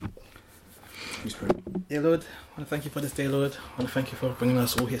Please pray. Yeah, Lord, I want to thank you for this day, Lord. I want to thank you for bringing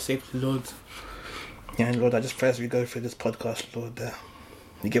us all here safely, Lord. Yeah, and Lord, I just pray as we go through this podcast, Lord, that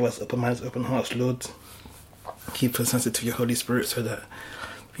you give us open minds, open hearts, Lord. Keep us sensitive to your Holy Spirit so that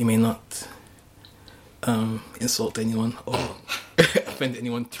we may not insult anyone or offend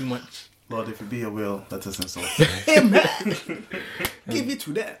anyone too much. Lord, if it be your will, let us insult. Amen. Give it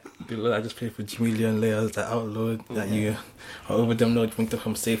to that. Dear Lord, I just pray for Jamelia and Leah that out, Lord, that you are over them, Lord, bring them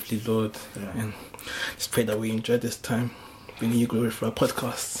home safely, Lord. Yeah. And just pray that we enjoy this time. Bringing you glory for our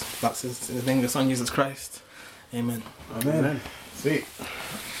podcast. That's in the name of your Son, Jesus Christ. Amen. Amen. Sweet.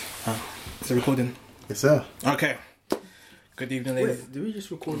 Is it recording? Yes, sir. Okay. Good evening, ladies. Wait, do we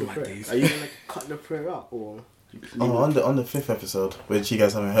just record the My prayer? days. Are you going to cut the prayer out or... On the fifth episode, which you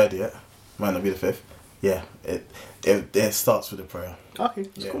guys haven't heard yet, might not be the fifth. Yeah, it starts with a prayer. Okay,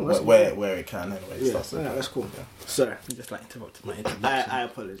 that's Yeah, cool. That's where it can anyway. It starts with a prayer. that's cool. Sorry. You just like interrupted my introduction. I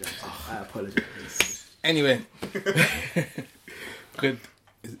apologize. I apologize. Anyway. Good.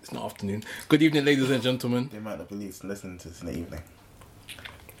 It's not afternoon. Good evening, ladies and gentlemen. They might not be listening to this in the evening.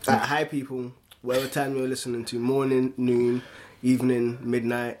 Hi, people. Whatever time you're listening to, morning, noon, evening,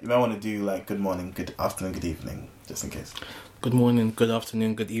 midnight. You might want to do like good morning, good afternoon, good evening, just in case. Good morning, good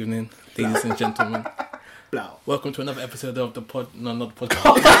afternoon, good evening, ladies and gentlemen. Blow. Welcome to another episode of the not the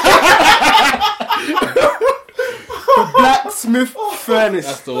podcast. The blacksmith furnace.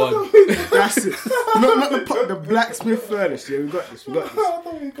 That's the one. That's it. Not the blacksmith furnace. Yeah, we got this. We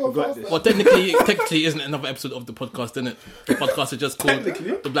got this. Well, technically, it isn't another episode of the podcast, isn't it? The podcast is just called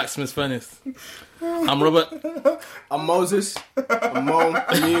The Blacksmith's Furnace. I'm Robert. I'm Moses. I'm Mo.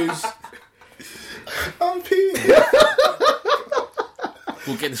 Muse. I'm Pete.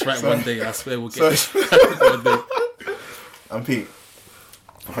 We'll get this right one day. I swear we'll get this right one day. I'm Pete.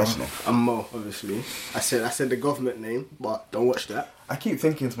 Professional. I'm Mo, obviously. I said the government name, but don't watch that. I keep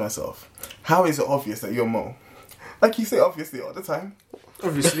thinking to myself, how is it obvious that you're Mo? Like you say obviously all the time.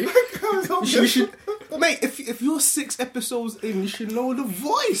 Obviously. How is it you obvious? should, mate. If you're 6 episodes in, you should know the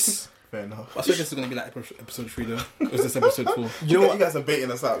voice. Fair enough. I swear this is going to be like episode 3 though. Or is this episode 4? You know You what? guys are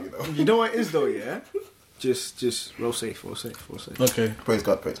baiting us out, you know. You know what it is though, yeah. Just roll safe. Okay. Praise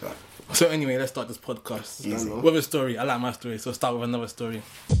God, praise God. So anyway, let's start this podcast. Easy. With a story. I like my story, so start with another story.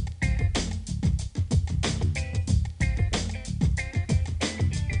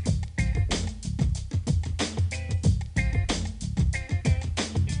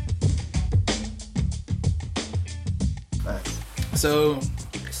 Nice. So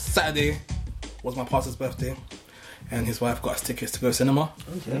Saturday was my pastor's birthday, and his wife got us tickets to go cinema.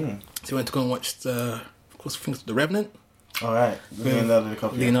 Okay. So we went to go and watch the Revenant. All right. Leonardo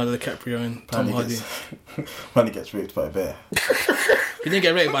DiCaprio and Tom Hardy. Apparently gets raped by a bear. He didn't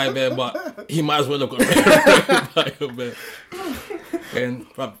get raped by a bear, but he might as well have got raped by a bear. And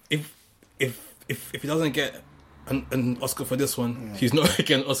if he doesn't get an Oscar for this one, he's not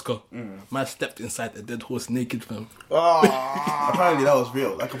getting an Oscar. Man stepped inside a dead horse naked, fam. Apparently that was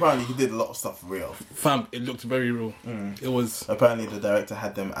real. Like apparently he did a lot of stuff real. Fam, it looked very real. It was. Apparently the director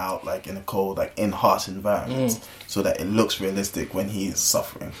had them out like in a cold, like in harsh environment, so that it looks realistic when he's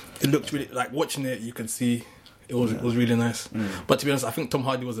suffering. It looked really like watching it. You could see it was really nice. But to be honest, I think Tom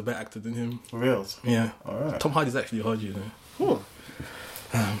Hardy was a better actor than him. For reals. Yeah. All right. Tom Hardy's actually hard, you know.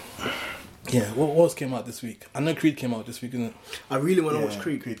 Yeah. What else came out this week? I know Creed came out this week, isn't it? I really want to Yeah, watch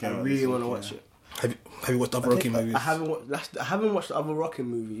Creed. Creed I came out really this want to week, watch it. Have you watched other Rocky movies? I haven't watched the other Rocky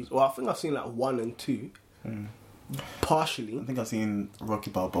movies. Well, I think I've seen like 1 and 2. Partially. I think I've seen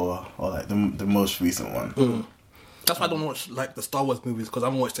Rocky Balboa or like the most recent one. That's why I don't watch like the Star Wars movies because I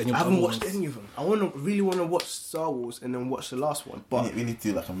haven't watched any. I haven't watched ones. any of them. I really want to watch Star Wars and then watch the last one. But We need to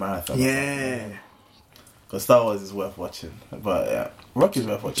do like a marathon. yeah. Because Star Wars is worth watching. But yeah, Rocky's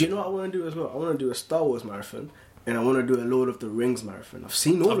worth Do watching. you know what I want to do as well? I want to do a Star Wars marathon and I want to do a Lord of the Rings marathon. I've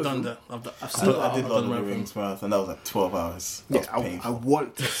seen all I've of done them. that. I've I seen did Lord of the marathon. Rings marathon. That was like 12 hours. That Yeah, was I painful.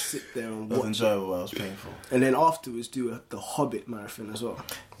 want to sit there and It was watch it. enjoyable, but it was painful. And then afterwards do the Hobbit marathon as well.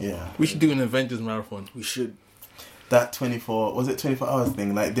 Yeah. We should do an Avengers marathon. We should. That 24 hours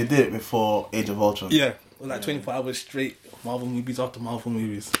thing, like they did it before Age of Ultron. Yeah, like 24 hours straight. Marvel movies after Marvel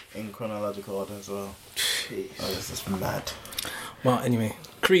movies. In chronological order as well. Jeez. Oh, this is mad. Well, anyway,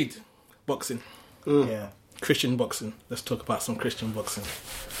 Creed, boxing, Yeah. Christian boxing. Let's talk about some Christian boxing.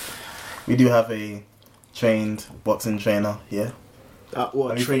 We do have a trained boxing trainer here.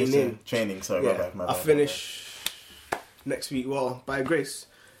 What, Have you finished training? it? Training, sorry, Yeah, my bad, my I bad. finish next week. Well, by grace,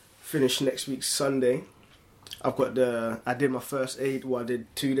 finish next week Sunday. I did my first aid. Well, I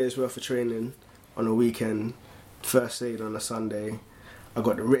did 2 days worth of training on a weekend. First aid on a Sunday. I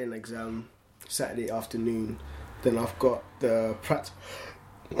got the written exam Saturday afternoon. Then I've got the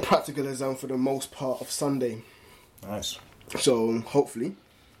practical exam for the most part of Sunday. Nice. So hopefully,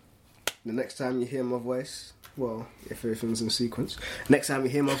 the next time you hear my voice, well, if everything's in sequence, next time you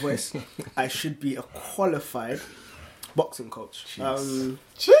hear my voice, I should be a qualified boxing coach.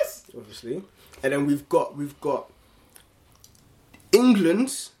 Cheers. Obviously, and then we've got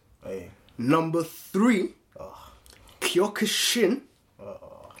England's number 3, Kyokushin.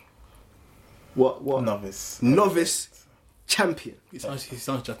 What? Novice champion. He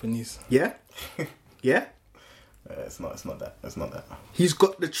sounds Japanese. Yeah. Yeah. It's not that. It's not that. He's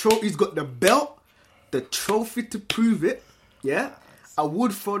got the belt, the trophy to prove it. Yeah. I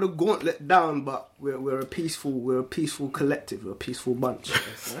would throw the gauntlet down, but we're a peaceful collective. We're a peaceful bunch.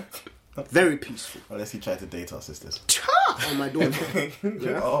 Very peaceful. Unless he tried to date our sisters. On my daughter.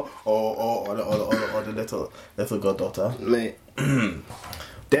 Yeah. or the little goddaughter. Mate.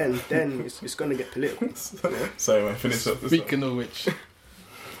 Then it's gonna get political. Yeah. Sorry, man. Finish up. Speaking of which,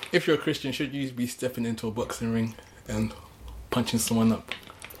 if you're a Christian, should you be stepping into a boxing ring and punching someone up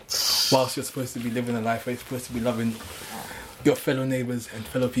whilst you're supposed to be living a life where you're supposed to be loving your fellow neighbours and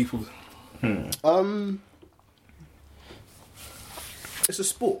fellow people? It's a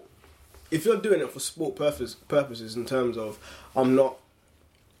sport. If you're doing it for sport purposes, in terms of I'm not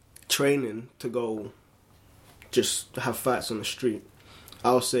training to go just have fights on the street,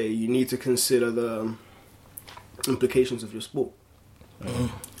 I'll say you need to consider the implications of your sport.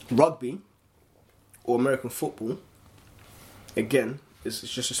 Rugby or American football, again, it's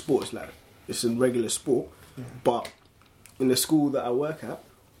just a sport. It's a regular sport. But in the school that I work at,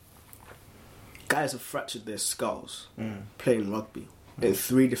 guys have fractured their skulls playing rugby in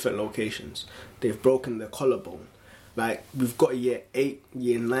 3 different locations. They've broken their collarbone. Like, we've got year 8,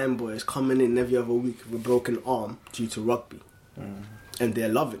 year 9 boys coming in every other week with a broken arm due to rugby. And they're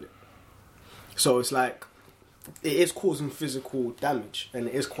loving it. So it's like, it is causing physical damage and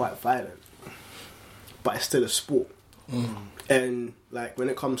it is quite violent. But it's still a sport. And like, when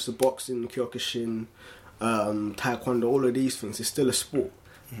it comes to boxing, Kyokushin, Taekwondo, all of these things, it's still a sport.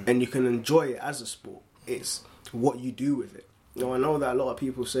 And you can enjoy it as a sport. It's what you do with it. You know, I know that a lot of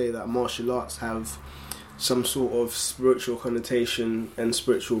people say that martial arts have some sort of spiritual connotation and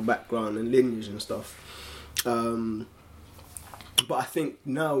spiritual background and lineage and stuff. But I think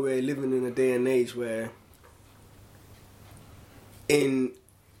now we're living in a day and age where, in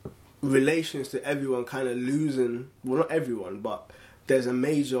relations to everyone kind of losing, well, not everyone, but there's a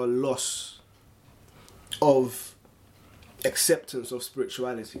major loss of acceptance of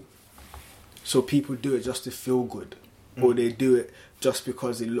spirituality. So people do it just to feel good, or they do it just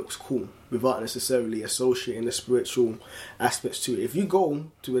because it looks cool, without necessarily associating the spiritual aspects to it. If you go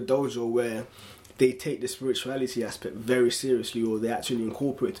to a dojo where they take the spirituality aspect very seriously, or they actually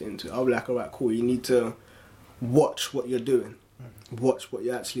incorporate it into it, I'll be like, alright, cool, you need to watch what you're doing. Watch what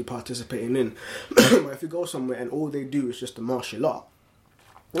you're actually participating in. But if you go somewhere and all they do is just the martial art,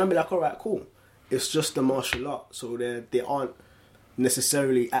 I'll be like, alright, cool. It's just the martial art, so they aren't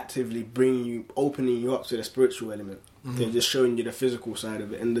necessarily actively opening you up to the spiritual element. They're just showing you the physical side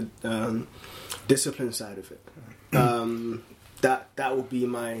of it and the discipline side of it. That would be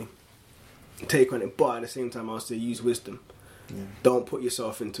my take on it. But at the same time, I'll say use wisdom. Yeah. Don't put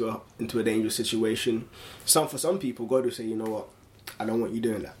yourself into a dangerous situation. For some people, God will say, you know what, I don't want you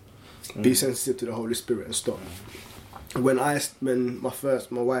doing that. Be sensitive to the Holy Spirit and stop. When my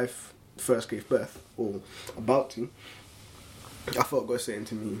wife first gave birth, or about to, I felt God saying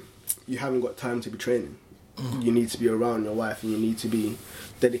to me, you haven't got time to be training. You need to be around your wife and you need to be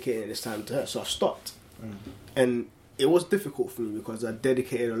dedicating this time to her. So I stopped. And it was difficult for me because I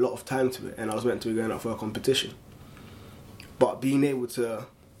dedicated a lot of time to it and I was meant to be going out for a competition. But being able to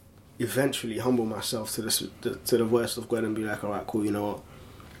eventually humble myself to the voice of God and be like, alright, cool, you know what?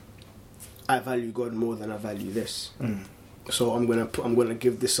 I value God more than I value this. So I'm gonna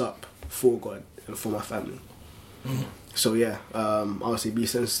give this up for God and for my family. So yeah, obviously be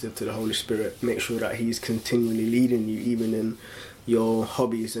sensitive to the Holy Spirit. Make sure that He's continually leading you, even in your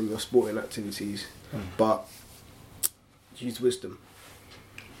hobbies and your sporting activities. But use wisdom.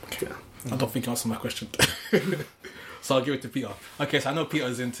 Okay. Yeah. I don't think you answered my question. So I'll give it to Peter. Okay, so I know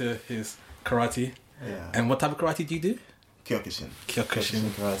Peter's into his karate. Yeah. And what type of karate do you do? Kyokushin. Kyokushin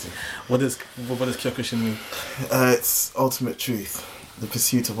karate. What does Kyokushin mean? It's ultimate truth. The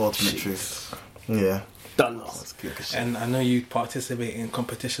pursuit of ultimate truth. Yeah. Done. That's Kyokushin. And I know you participate in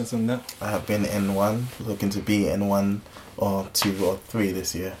competitions and that. I have been in one, looking to be in 1 or 2 or 3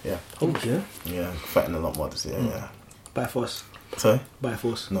 this year. Yeah. Oh yeah. Yeah, fighting a lot more this year. Yeah. By force. Sorry? By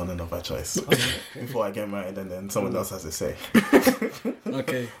force. No, by choice. Before I get married, and then someone else has a say.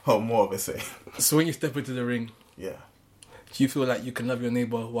 Okay. Or more of a say. So when you step into the ring, yeah, Do you feel like you can love your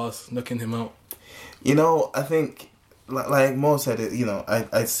neighbour whilst knocking him out? You know, I think, like Mo said, it. You know,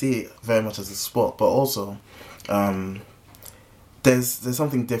 I see it very much as a sport, but also, there's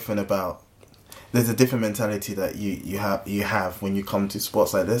something different about. There's a different mentality that you have when you come to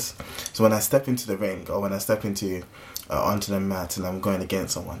sports like this. So when I step into the ring or when I step into onto the mat and I'm going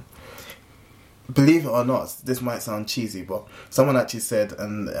against someone, believe it or not, this might sound cheesy, but someone actually said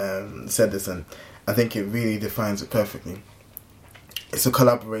this, and I think it really defines it perfectly. It's a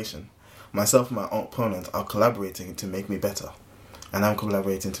collaboration. Myself and my opponent are collaborating to make me better, and I'm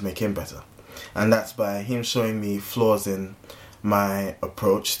collaborating to make him better, and that's by him showing me flaws in my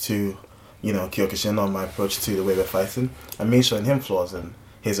approach to, you know, Kyokushin, or my approach to the way we're fighting, and me showing him flaws in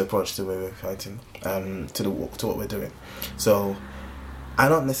his approach to the way we're fighting, to what we're doing. So I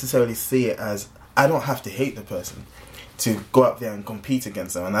don't necessarily see it as, I don't have to hate the person to go up there and compete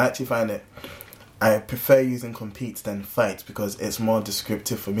against them, and I actually find it, I prefer using compete than fight because it's more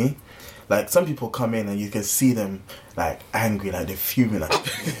descriptive for me. Like, some people come in and you can see them, like, angry, like, they're fuming, like,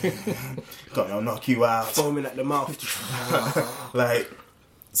 gonna knock you out. Foaming at the mouth. Like,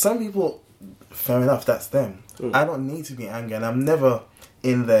 some people, fair enough, that's them. I don't need to be angry, and I'm never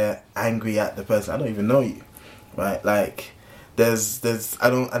in there angry at the person. I don't even know you, right? Like,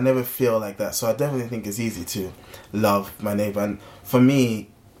 I never feel like that. So I definitely think it's easy to love my neighbor. And for me,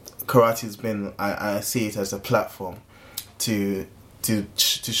 karate has been, I see it as a platform to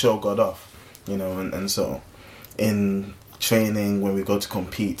show God off, you know, and so in training, when we go to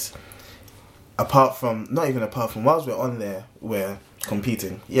compete, whilst we're on there, we're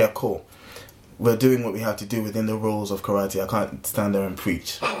competing, yeah, cool, we're doing what we have to do within the rules of karate. I can't stand there and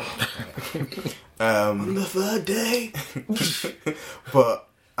preach. On the third day. But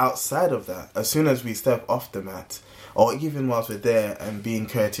outside of that, as soon as we step off the mat, or even whilst we're there and being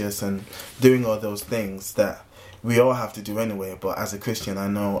courteous and doing all those things that we all have to do anyway, but as a Christian I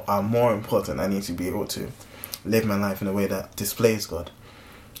know are more important, I need to be able to live my life in a way that displays God.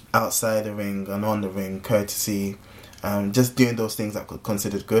 Outside the ring and on the ring, courtesy, just doing those things that are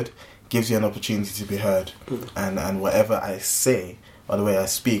considered good, gives you an opportunity to be heard. And whatever I say or the way I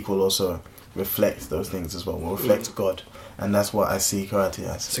speak will also reflect those things as well, will reflect God. And that's what I see karate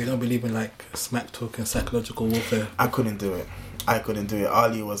as. So you don't believe in like smack talk and psychological warfare? I couldn't do it.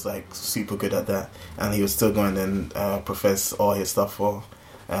 Ali was like super good at that, and he was still going and profess all his stuff for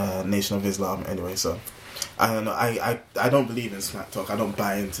Nation of Islam anyway. So I don't know. I don't believe in smack talk. I don't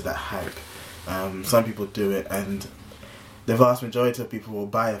buy into that hype. Some people do it, and the vast majority of people will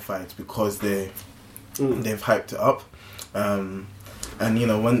buy a fight because they've hyped it up. And you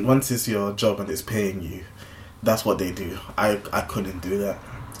know, once it's your job and it's paying you, that's what they do. I couldn't do that.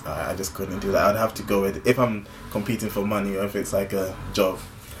 I just couldn't do that. I'd have to go with, if I'm competing for money or if it's like a job,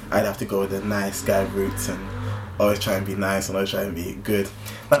 I'd have to go with the nice guy route and always try and be nice and always try and be good.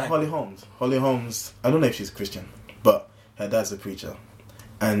 Like Holly Holmes. Holly Holmes, I don't know if she's Christian, but her dad's a preacher,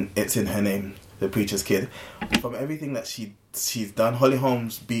 and it's in her name, the preacher's kid. From everything that she's done, Holly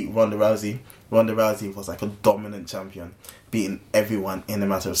Holmes beat Ronda Rousey. Ronda Rousey was like a dominant champion, beating everyone in a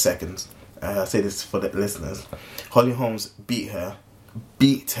matter of seconds. I say this for the listeners. Holly Holmes beat her,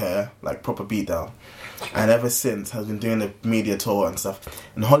 like proper beatdown, and ever since has been doing the media tour and stuff.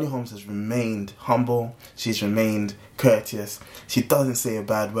 And Holly Holmes has remained humble. She's remained courteous. She doesn't say a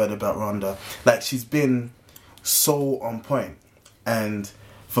bad word about Ronda. Like, she's been so on point. And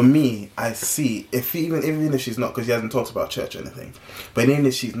for me, I see, even if she's not, because she hasn't talked about church or anything, but even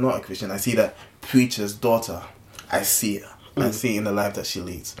if she's not a Christian, I see that preacher's daughter. I see it. I see it in the life that she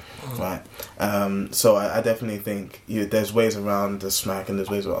leads, right? So I definitely think there's ways around the smack, and there's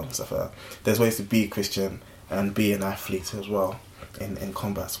ways around stuff like that. There's ways to be Christian and be an athlete as well in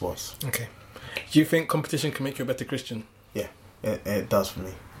combat sports. Okay. Do you think competition can make you a better Christian? Yeah, it does for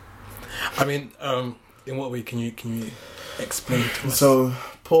me. I mean, in what way can you explain to us? So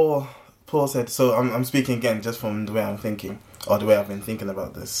Paul said. So I'm speaking again just from the way I'm thinking, or the way I've been thinking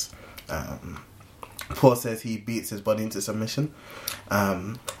about this. Paul says he beats his body into submission,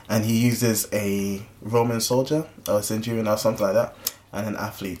 and he uses a Roman soldier or a centurion or something like that, and an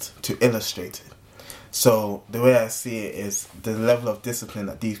athlete to illustrate it. So the way I see it is the level of discipline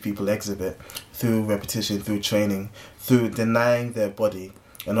that these people exhibit through repetition, through training, through denying their body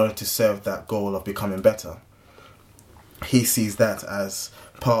in order to serve that goal of becoming better. He sees that as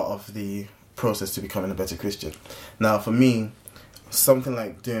part of the process to becoming a better Christian. Now, for me, something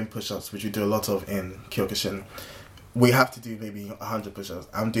like doing push-ups, which we do a lot of in Kyokushin, we have to do maybe 100 push-ups.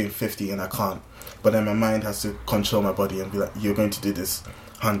 I'm doing 50 and I can't. But then my mind has to control my body and be like, you're going to do this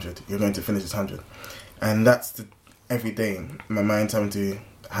 100. You're going to finish this 100. And that's every day. My mind's having to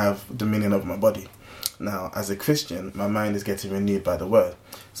have dominion over my body. Now, as a Christian, my mind is getting renewed by the word.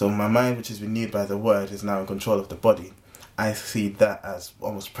 So my mind, which is renewed by the word, is now in control of the body. I see that as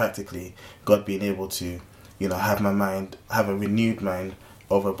almost practically God being able to, have my mind, have a renewed mind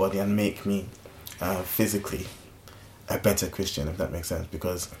over a body and make me physically a better Christian, if that makes sense.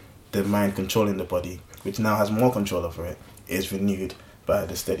 Because the mind controlling the body, which now has more control over it, is renewed by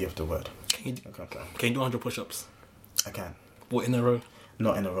the study of the word. Can you do 100 push-ups? I can. What, in a row?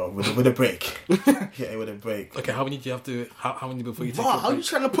 Not in a row, with a break. Yeah, with a break. Okay, how many do you have to? How many before you take? Wow, how are you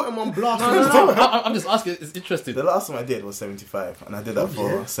trying to put him on blast? I'm just asking. It's interesting. The last one I did was 75, and I did that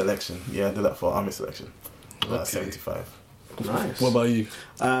for selection. Yeah, I did that for army selection. 75. Nice. What about you?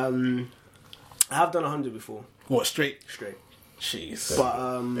 I have done 100 before. What, straight? Straight. Jeez.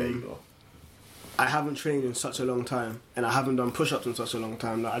 But There you go. I haven't trained in such a long time, and I haven't done push-ups in such a long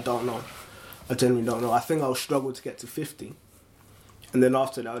time that I don't know. I genuinely don't know. I think I'll struggle to get to 50. And then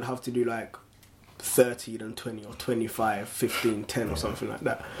after that, I would have to do like 30, then 20, or 25, 15, 10, or something like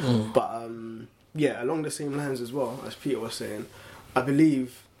that. But yeah, along the same lines as well, as Peter was saying, I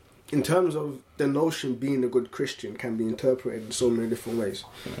believe in terms of the notion being a good Christian can be interpreted in so many different ways.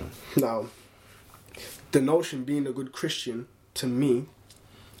 Now, the notion being a good Christian, to me,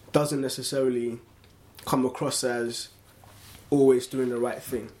 doesn't necessarily come across as always doing the right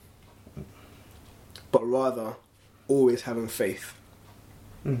thing, but rather always having faith.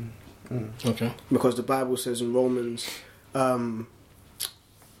 Okay. Because the Bible says in Romans,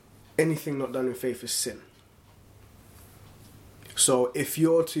 anything not done in faith is sin. So if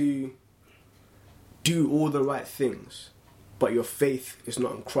you're to do all the right things, but your faith is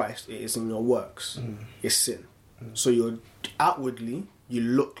not in Christ, it is in your works, it's sin. So you're outwardly, you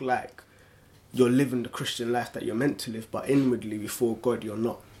look like you're living the Christian life that you're meant to live, but inwardly before God you're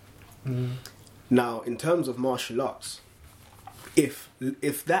not. Now, in terms of martial arts, if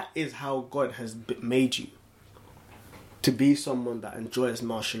that is how God has made you, to be someone that enjoys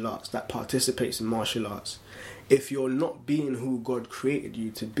martial arts, that participates in martial arts, if you're not being who God created you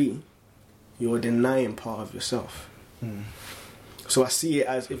to be, you're denying part of yourself. So I see it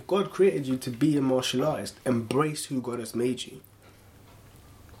as, if God created you to be a martial artist, embrace who God has made you.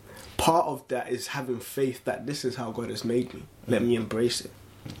 Part of that is having faith that this is how God has made me. Let me embrace it.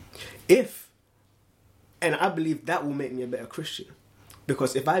 And I believe that will make me a better Christian.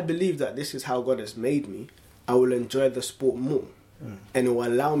 Because if I believe that this is how God has made me, I will enjoy the sport more. And it will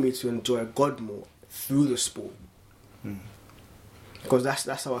allow me to enjoy God more through the sport. Because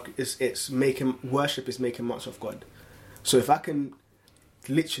that's how it's making, worship is making much of God. So if I can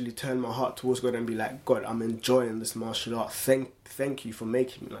literally turn my heart towards God and be like, God, I'm enjoying this martial art. Thank you for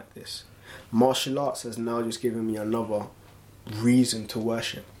making me like this. Martial arts has now just given me another reason to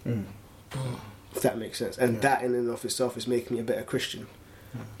worship. If that makes sense. And that in and of itself is making me a better Christian.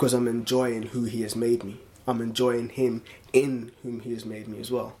 Because I'm enjoying who he has made me. I'm enjoying him in whom he has made me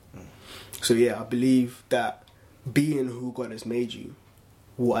as well. So yeah, I believe that being who God has made you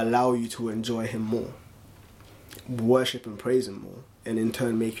will allow you to enjoy him more, worship and praise him more, and in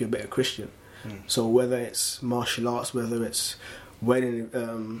turn make you a better Christian. So whether it's martial arts, whether it's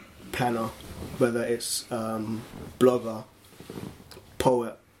wedding planner, whether it's blogger,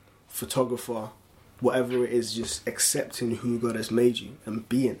 poet, photographer, whatever it is, just accepting who God has made you and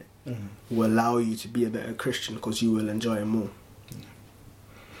being it will allow you to be a better Christian, because you will enjoy it more.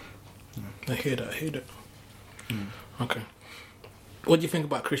 I hear that. Okay. What do you think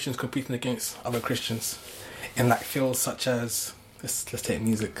about Christians competing against other Christians in like fields such as, let's take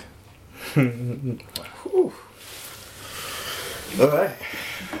music. Alright.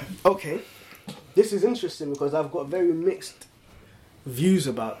 Okay. This is interesting because I've got very mixed views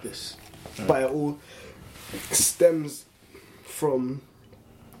about this. But it all stems from,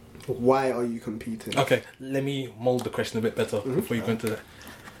 why are you competing? Okay, let me mould the question a bit better before you go into that.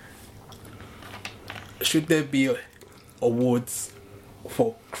 Should there be awards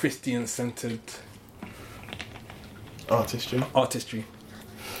for Christian-centered artistry?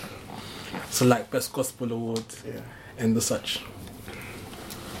 So like Best Gospel Award and the such.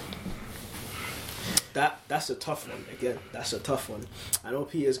 That's a tough one. Again, that's a tough one. I know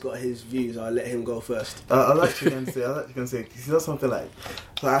Peter's got his views. I'll let him go first. I like you can say. You see, that's something like.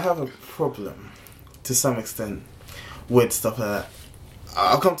 So I have a problem, to some extent, with stuff like that.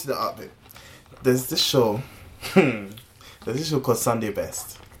 I'll come to the art bit. There's this show. There's this show called Sunday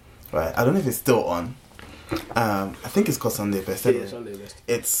Best. Right. I don't know if it's still on. I think it's called Sunday Best. Anyway. Yeah, Sunday Best.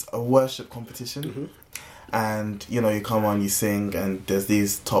 It's a worship competition. And you come on, you sing, and there's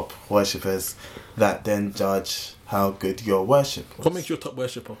these top worshippers that then judge how good your worship was. What makes you a top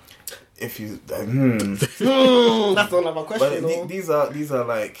worshipper? If you That's another question. but these are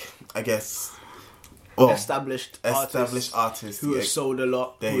like, I guess, established artists who have sold a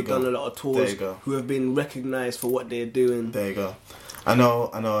lot, who have done a lot of tours, who have been recognised for what they're doing. There you go. I know.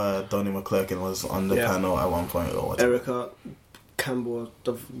 Donnie McClurkin was on the panel at one point, or whatever. Erica Campbell,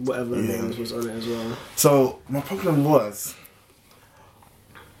 whatever the names was on it as well. So my problem was,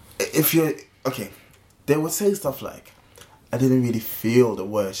 if you're okay, they would say stuff like, "I didn't really feel the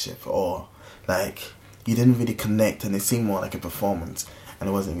worship," or like, "You didn't really connect," and it seemed more like a performance, and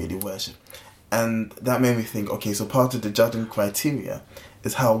it wasn't really worship. And that made me think, okay, so part of the judging criteria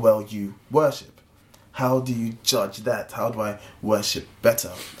is how well you worship. How do you judge that? How do I worship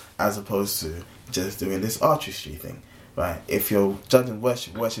better as opposed to just doing this artistry thing, right? If you're judging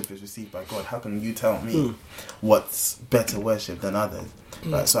worship is received by God. How can you tell me what's better worship than others?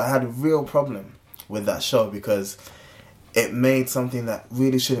 Right? So I had a real problem with that show because it made something that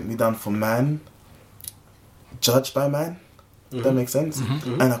really shouldn't be done for man, judged by man. That makes sense?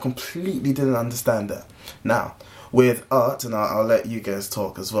 And I completely didn't understand that. Now, with art, and I'll let you guys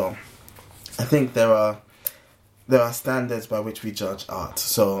talk as well, I think there are standards by which we judge art.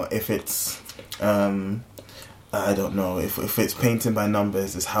 So if it's, I don't know, if it's painting by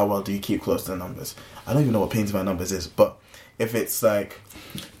numbers, is how well do you keep close to the numbers? I don't even know what painting by numbers is, but if it's like,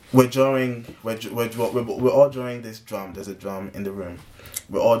 we're all drawing this drum, there's a drum in the room,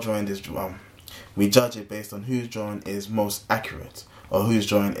 we're all drawing this drum. We judge it based on whose drawing is most accurate or whose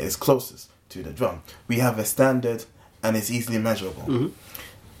drawing is closest to the drum. We have a standard and it's easily measurable.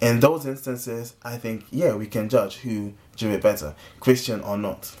 In those instances, I think, we can judge who drew it better, Christian or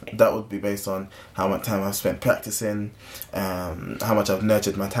not. That would be based on how much time I've spent practicing, how much I've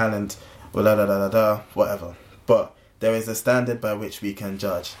nurtured my talent, whatever. But there is a standard by which we can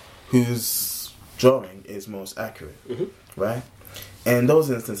judge whose drawing is most accurate, right? In those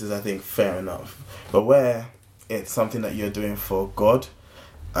instances, I think fair enough. But where it's something that you're doing for God,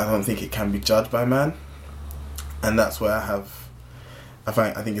 I don't think it can be judged by man. And that's where I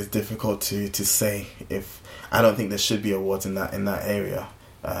think it's difficult to say if I don't think there should be awards in that area,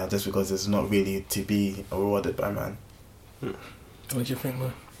 just because it's not really to be awarded by man. What do you think,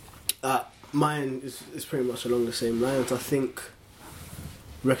 man? Mine is pretty much along the same lines. I think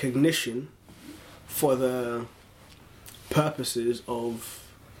recognition for the purposes of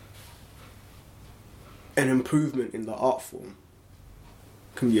an improvement in the art form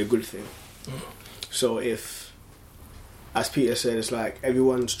can be a good thing. So if, as Peter said, it's like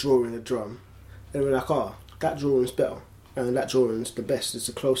everyone's drawing a drum, and we're like, that drawing's better, and that drawing's the best, it's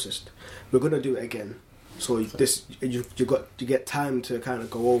the closest, we're going to do it again. So you get time to kind of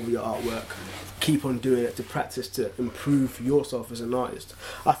go over your artwork, keep on doing it, to practice, to improve yourself as an artist.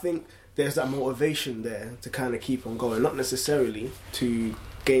 I think there's that motivation there to kind of keep on going, not necessarily to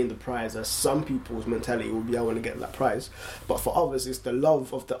gain the prize, as some people's mentality will be, I want to get that prize, but for others it's the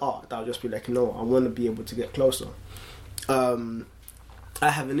love of the art that'll just be like, no, I want to be able to get closer. I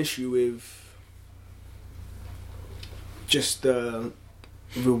have an issue with just the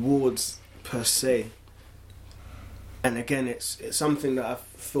rewards per se, and again it's something that I've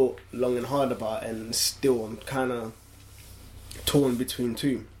thought long and hard about, and still I'm kind of torn between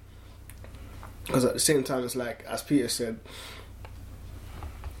two. Because at the same time, it's like, as Peter said,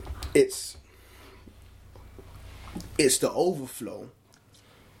 it's the overflow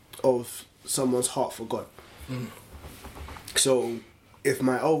of someone's heart for God. So if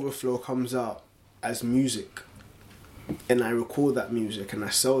my overflow comes out as music, and I record that music and I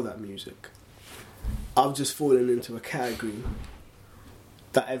sell that music, I've just fallen into a category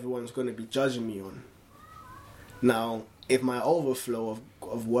that everyone's going to be judging me on. Now, if my overflow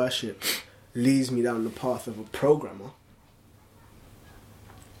of worship leads me down the path of a programmer,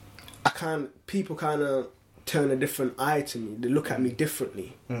 people kind of turn a different eye to me. They look at me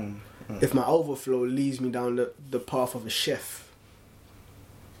differently. If my overflow leads me down the path of a chef,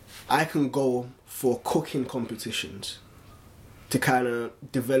 I can go for cooking competitions to kind of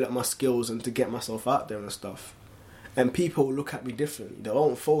develop my skills and to get myself out there and stuff. And people look at me differently. They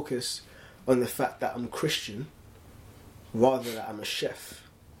won't focus on the fact that I'm Christian, rather that I'm a chef.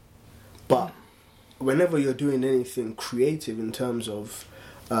 But whenever you're doing anything creative in terms of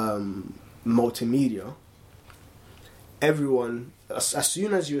multimedia, everyone, as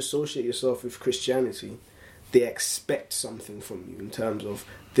soon as you associate yourself with Christianity, they expect something from you in terms of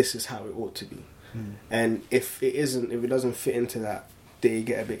this is how it ought to be. And if it doesn't fit into that, they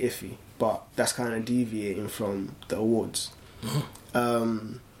get a bit iffy. But that's kind of deviating from the awards.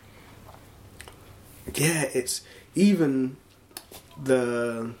 It's even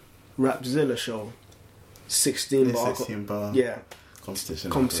the Rapzilla show, 16 bar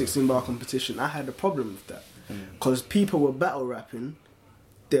competition. 16 bar competition. I had a problem with that because people were battle rapping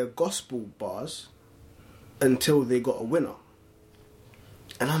their gospel bars until they got a winner.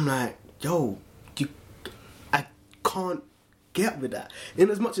 And I'm like, yo, I can't get with that. In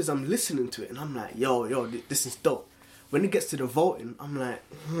as much as I'm listening to it, and I'm like, yo, this is dope. When it gets to the voting, I'm like,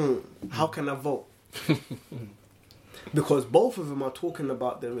 how can I vote? Because both of them are talking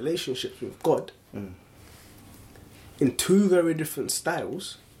about their relationships with God in two very different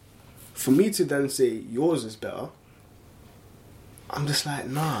styles. For me to then say yours is better, I'm just like,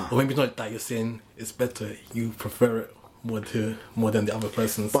 nah. Or maybe not that you're saying it's better, you prefer it more than the other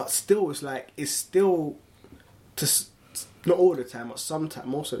person's. But still, it's still, not all the time, but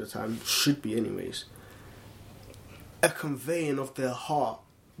most of the time, should be anyways, a conveying of their heart,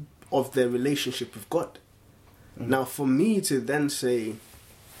 of their relationship with God. Now, for me to then say,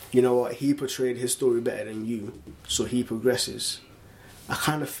 you know what, he portrayed his story better than you, so he progresses, I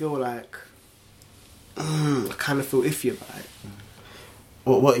kind of feel like, iffy about it.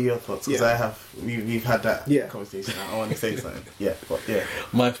 Well, what are your thoughts? Because Yeah. we've had that Yeah. conversation. I want to say something. Yeah, but yeah.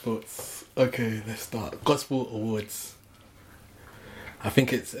 My thoughts. Okay, let's start. Gospel Awards. I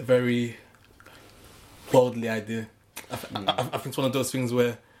think it's a very worldly idea. I think it's one of those things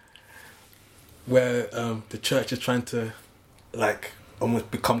where the church is trying to like almost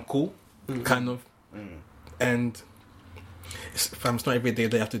become cool, kind of, and it's not every day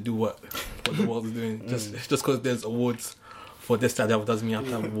they have to do what the world is doing. Just because there's awards for this that doesn't mean you have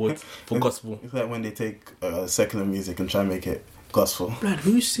to have awards for gospel. It's like when they take secular music and try and make it gospel. Brad,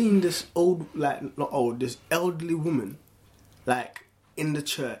 who's seen this this elderly woman, like, in the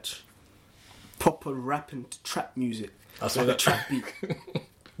church, proper rapping to trap music, I saw like that. a trap beat.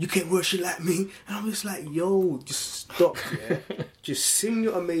 You can't worship like me, and I'm just like, yo, just stop, yeah. Just sing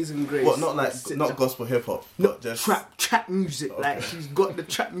your Amazing Grace. What? Not like Sit not down. gospel hip hop. No, just trap music. Okay. Like, she's got the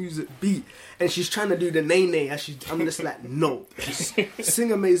trap music beat, and she's trying to do the nay. I'm just like, no, just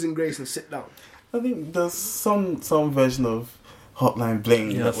sing Amazing Grace and sit down. I think there's some version of Hotline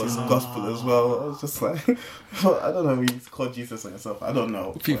Bling Yeah, that was gospel as well. I was just like, I don't know. You call Jesus on yourself. I don't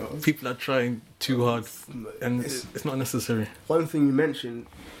know. People are trying too hard, and it's not necessary. One thing you mentioned,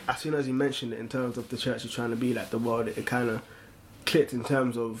 as soon as you mentioned it in terms of the church is trying to be like the world, it kind of clicked in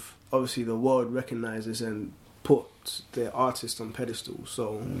terms of, obviously, the world recognises and puts their artists on pedestals.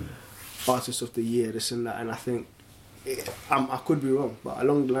 So, artist of the year, this and that. And I think, I could be wrong, but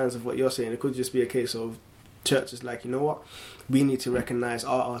along the lines of what you're saying, it could just be a case of churches like, you know what, we need to recognise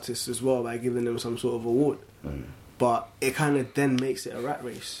our artists as well by giving them some sort of award. But it kind of then makes it a rat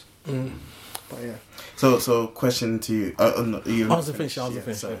race. But yeah. So question to you. No, you I was finished.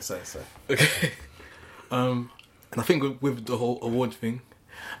 Sorry. Okay. And I think with the whole award thing,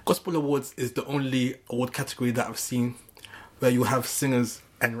 Gospel Awards is the only award category that I've seen where you have singers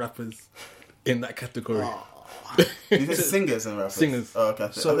and rappers in that category. You said singers and rappers? Singers. Oh, okay.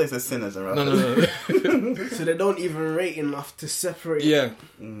 So they said sinners and rappers. No. So they don't even rate enough to separate. Yeah.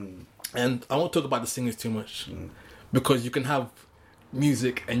 And I won't talk about the singers too much because you can have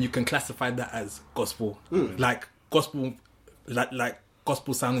music and you can classify that as gospel. Like gospel, like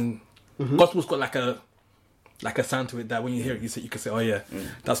gospel sounding. Gospel's got like a sound to it that when you hear it, you can say, oh yeah,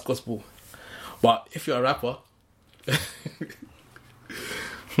 that's gospel. But if you're a rapper,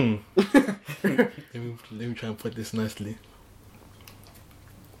 let me try and put this nicely.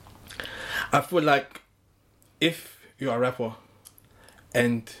 I feel like if you're a rapper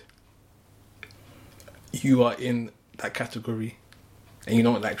and you are in that category and you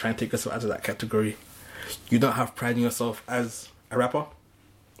don't like try and take yourself out of that category, you don't have pride in yourself as a rapper.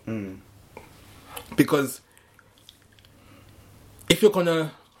 Because if you're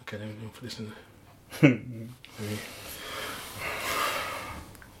gonna... Okay, let me put this in there.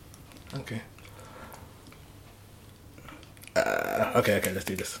 Okay. Okay, let's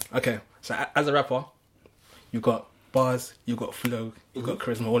do this. Okay, so as a rapper, you got bars, you got flow, you got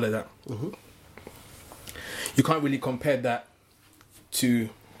charisma, all of that. You can't really compare that to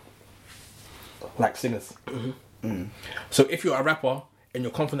like singers. So if you're a rapper and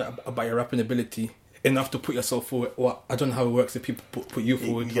you're confident about your rapping ability enough to put yourself forward, or I don't know how it works if people put you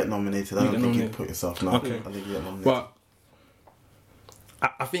forward. You get nominated. I don't think you put yourself. No, Okay. I think you get nominated. But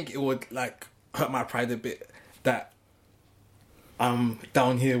I think it would like hurt my pride a bit that I'm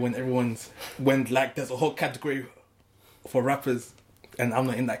down here when like there's a whole category for rappers and I'm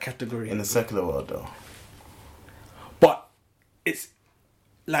not in that category. in the secular world, though. But it's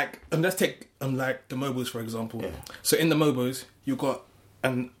like, and let's take like the Mobos for example. Yeah. So in the Mobos, you got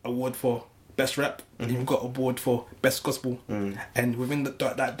an award for best rap, and you've got an award for best gospel, and within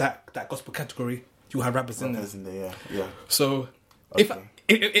that gospel category, you have rappers in there. Rappers in there, yeah. So Okay.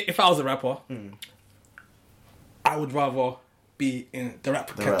 if I was a rapper, I would rather be in the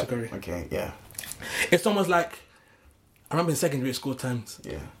rap The rap. category. Okay, yeah. It's almost like, I remember in secondary school times,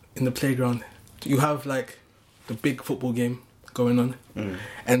 Yeah. in the playground, you have like the big football game going on,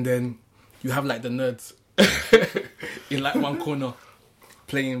 and then you have like the nerds in like one corner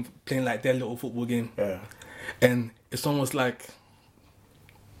playing like their little football game. Yeah. And it's almost like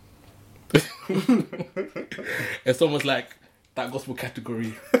it's almost like that gospel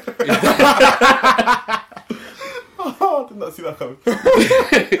category. Oh, I did not see that coming.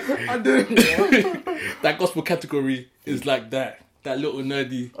 I didn't. That gospel category is like that little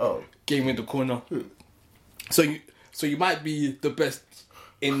nerdy game in the corner. So you might be the best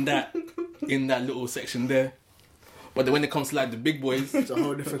in that little section there, but then when it comes to like the big boys, It's a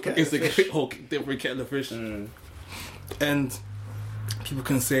whole different kettle it's of a fish. whole different kettle of fish. And people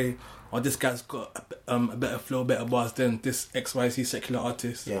can say, "Oh, this guy's got a better flow, better bars than this XYZ secular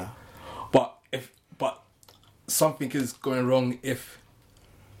artist." Yeah. But something is going wrong if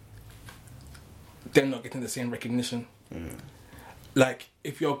they're not getting the same recognition. Like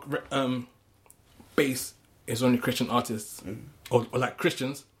if your base is only Christian artists or like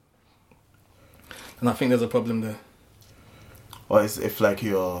Christians, then I think there's a problem there. Or if like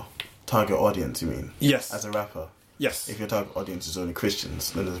your target audience, you mean? Yes. As a rapper. Yes. If your target audience is only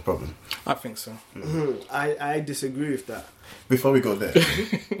Christians, then there's a problem. I think so. I disagree with that. Before we go there,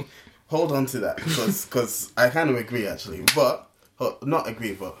 hold on to that because I kind of agree actually, but not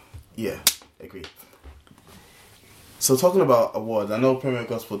agree, but yeah, agree. So talking about awards, I know Premier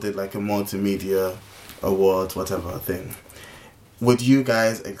Gospel did like a multimedia awards, whatever thing. Would you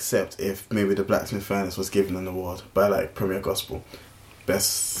guys accept if maybe the Blacksmith Furnace was given an award by like Premier Gospel,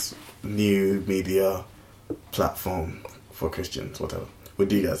 best new media platform for Christians, whatever?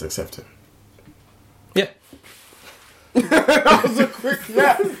 Would you guys accept it? Yeah. That was a quick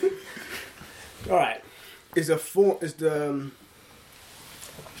yeah. All right. Is the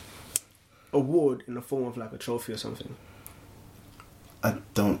award in the form of like a trophy or something? I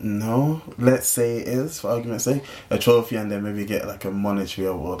don't know. Let's say it is, for argument's sake, a trophy, and then maybe get like a monetary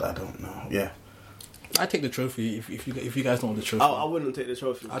award. I don't know. Yeah. I take the trophy if you guys don't want the trophy. I wouldn't take the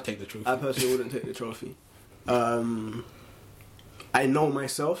trophy. I'll take the trophy. I personally wouldn't take the trophy. I know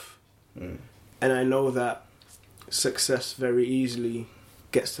myself, and I know that success very easily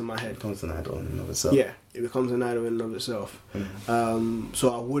gets to my head. It becomes an idol in and of itself. Yeah, it becomes an idol in and of itself. So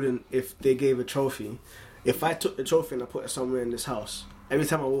I wouldn't, if they gave a trophy, if I took the trophy and I put it somewhere in this house, every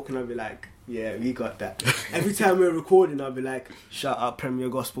time I walk in I'd be like, yeah, we got that. Every time we're recording I'd be like, shout out Premier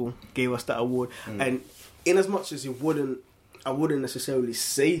Gospel, gave us that award. And in as much as I wouldn't necessarily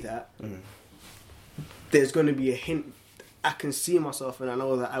say that, there's going to be a hint. I can see myself and I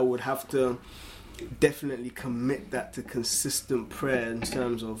know that I would have to definitely commit that to consistent prayer in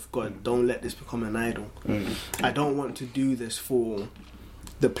terms of, God, don't let this become an idol. I don't want to do this for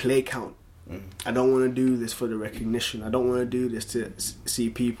the play count. I don't want to do this for the recognition. I don't want to do this to see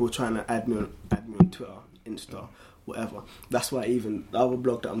people trying to add me on Twitter, Insta, whatever. That's why even the other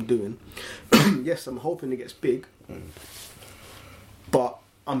blog that I'm doing, yes, I'm hoping it gets big, but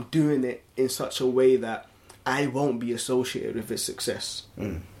I'm doing it in such a way that I won't be associated with its success.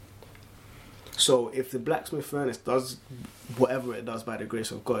 So if the Blacksmith Furnace does whatever it does by the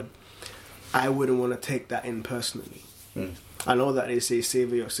grace of God, I wouldn't want to take that in personally. I know that they say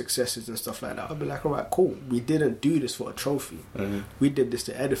savor your successes and stuff like that. I'd be like, alright, cool. We didn't do this for a trophy. We did this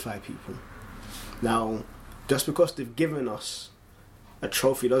to edify people. Now, just because they've given us a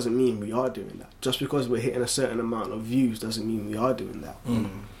trophy doesn't mean we are doing that. Just because we're hitting a certain amount of views doesn't mean we are doing that.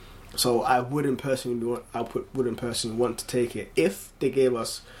 So I wouldn't personally want to take it if they gave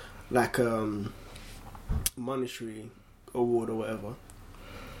us like monetary award or whatever.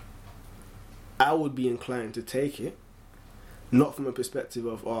 I would be inclined to take it, not from a perspective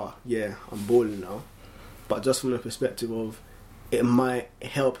of I'm balling now, but just from a perspective of it might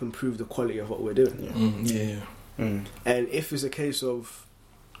help improve the quality of what we're doing. And if it's a case of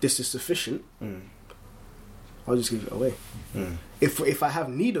this is sufficient, I'll just give it away. If I have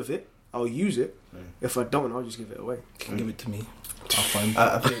need of it, I'll use it. If I don't, I'll just give it away. Give it to me. I'll find it.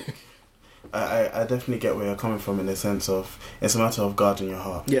 I think I definitely get where you're coming from in the sense of it's a matter of guarding your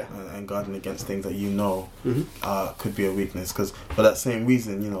heart, and guarding against things that you know could be a weakness. Because for that same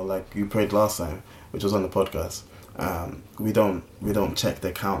reason, like you prayed last time, which was on the podcast, we don't check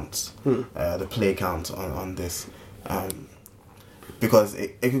the counts, the play count on this, because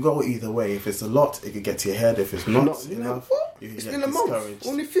it could go either way. If it's a lot, it could get to your head. If it's not enough, you it's get been a discouraged. month,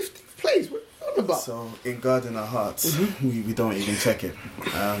 only 50 plays. What are you about? So in guarding our hearts, we don't even check it,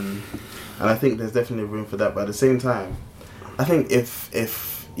 and I think there's definitely room for that. But at the same time, I think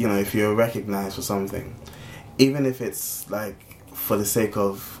if you're recognized for something, even if it's like for the sake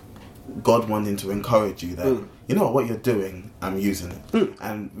of God wanting to encourage you that you know what you're doing, I'm using it,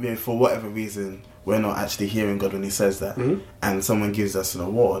 and for whatever reason we're not actually hearing God when He says that, and someone gives us an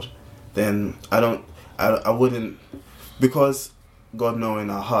award, then I wouldn't, because God knowing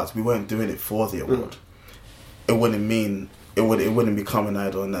our hearts, we weren't doing it for the award. It wouldn't mean it wouldn't become an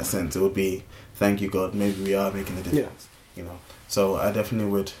idol in that sense. It would be, thank you God, maybe we are making a difference. You know, so I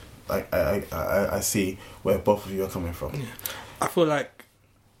definitely would. I see where both of you are coming from. Yeah. I feel like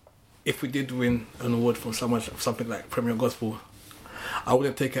if we did win an award from something like Premier Gospel, I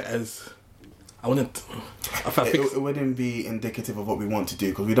wouldn't take it as it wouldn't be indicative of what we want to do,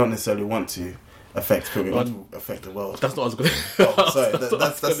 because we don't necessarily want to affect people. We want to affect the world. That's not what I was going to... sorry,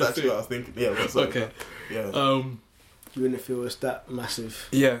 that's actually what I was thinking. Yeah, sorry. Okay. Yeah. You wouldn't feel it's that massive.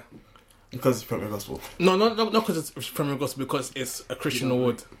 Yeah. Because it's Premier Gospel. No, not because it's Premier Gospel, because it's a Christian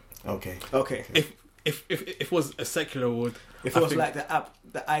award. Okay. If it was a secular award, if it was like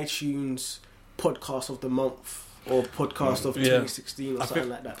the iTunes podcast of the month or podcast of 2016 or something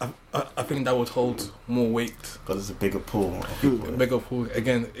like that, I think that would hold more weight, because it's a bigger pool of people. A bigger pool.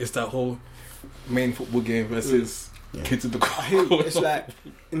 Again, it's that whole main football game versus kids in the car. I hear it's like,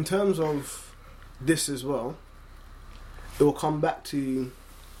 in terms of this as well, it will come back to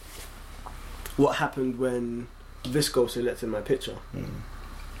what happened when Visco selected my picture.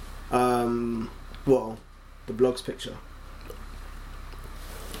 Well, the blog's picture.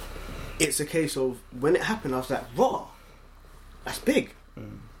 It's a case of, when it happened, I was like, raw, that's big.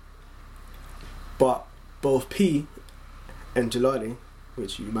 But both P and Jaladi,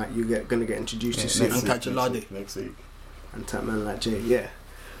 which gonna get introduced to soon, next week, and Tap Man like Jay,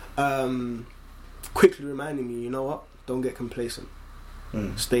 quickly reminding me, you know what? Don't get complacent.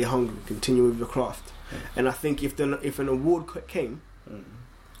 Stay hungry. Continue with your craft. And I think if an award came,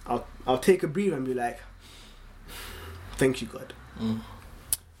 I'll take a breather and be like, thank you God.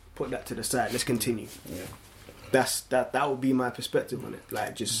 Put that to the side. Let's continue. Yeah. That would be my perspective on it.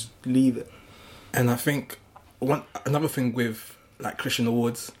 Like, just leave it. And I think another thing with like Christian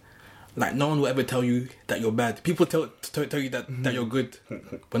awards, like, no one will ever tell you that you're bad. People tell you that you're good,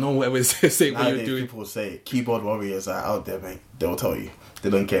 but no one will ever say what you're doing. People will say keyboard warriors are out there, mate. They'll tell you. They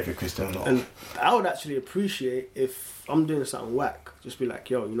don't care if you're Christian or not. And I would actually appreciate if I'm doing something whack, just be like,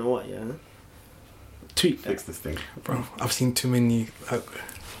 yo, you know what, tweet that. Fix this thing. Bro, I've seen too many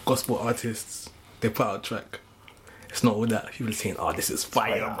gospel artists, they put out a track. It's not all that. People are saying, oh, this is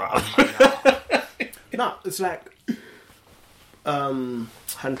fire, bro. No, it's like,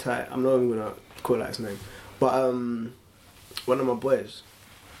 Hantai, I'm not even going to call out his name, but one of my boys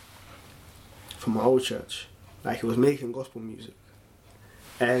from my old church, like, he was making gospel music.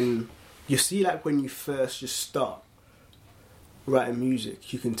 And you see, like, when you first just start writing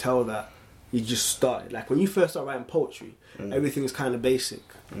music, you can tell that you just started. Like, when you first start writing poetry, everything's kind of basic.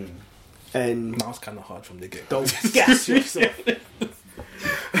 And now it's kind of hard from the get. Don't gas yourself.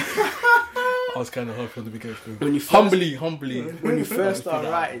 I was kind of hard from the beginning. When you first, humbly. When you first start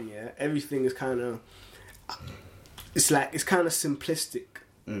writing, everything is kind of, it's kind of simplistic,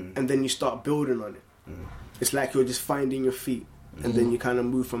 and then you start building on it. It's like you're just finding your feet, and then you kind of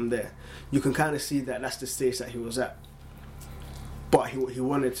move from there. You can kind of see that that's the stage that he was at. But he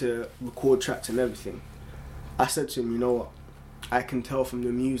wanted to record tracks and everything. I said to him, you know what? I can tell from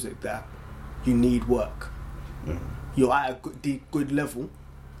the music that you need work. You're at a good level.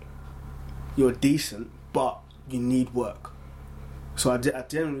 You're decent, but you need work. So I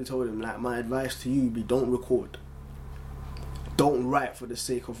generally told him, like, my advice to you would be, don't record. Don't write for the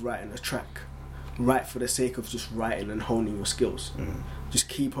sake of writing a track. Write for the sake of just writing and honing your skills. Just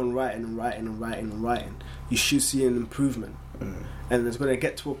keep on writing and writing and writing and writing. You should see an improvement. And it's going to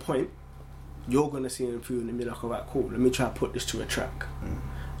get to a point, you're going to see an improvement and be like, alright, cool, let me try to put this to a track.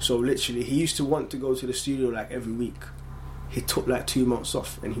 So literally, he used to want to go to the studio like every week. He took like 2 months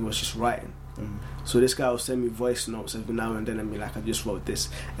off and he was just writing. So this guy will send me voice notes every now and then and be like, I just wrote this,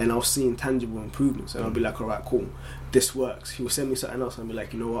 and I'll see tangible improvements, and I'll be like, alright, cool, this works. He will send me something else and I'll be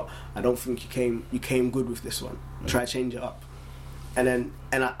like, you know what, I don't think you came good with this one. Try to change it up. And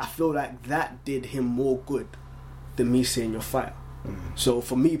I feel like that did him more good than me saying you're fire. So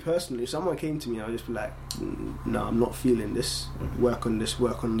for me personally, if someone came to me, I'll just be like, no, I'm not feeling this. Work on this,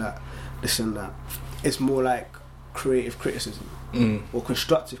 work on that, this and that. It's more like creative criticism or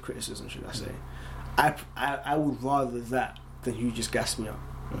constructive criticism, should I say. I would rather that than you just gas me up.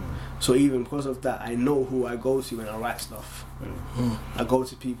 So even because of that, I know who I go to when I write stuff. I go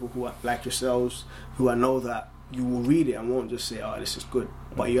to people who are like yourselves, who I know that you will read it and won't just say, oh, this is good,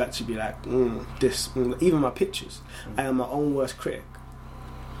 but you actually be like, even my pictures, I am my own worst critic.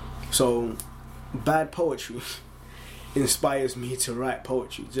 So bad poetry inspires me to write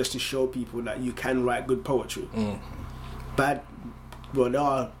poetry, just to show people that you can write good poetry. There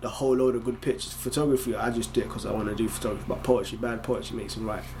are a whole load of good pictures. Photography, I just did because I want to do photography, but poetry, bad poetry makes me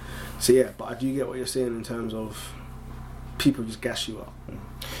write. So yeah, but I do get what you're saying in terms of people just gas you up.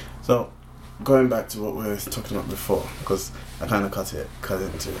 So, going back to what we were talking about before, because I kind of cut it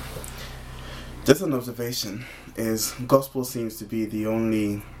into it. Just an observation is gospel seems to be the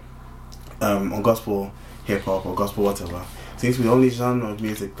only, or gospel hip hop or gospel whatever, seems to be the only genre of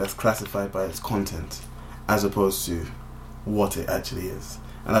music that's classified by its content, as opposed to what it actually is.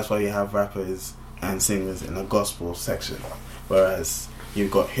 And that's why you have rappers and singers in a gospel section, whereas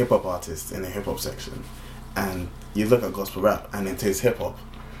you've got hip hop artists in a hip hop section. And you look at gospel rap and it is hip hop,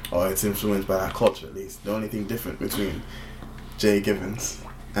 or it's influenced by that culture at least. The only thing different between Jay Givens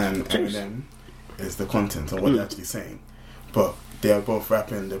and Eminem is the content and what they're actually saying. But they are both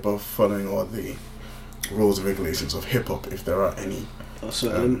rapping, they're both following all the rules and regulations of hip hop, if there are any. So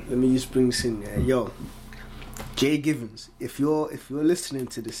let me just bring this in there. Yo, Jay Givens, if you're listening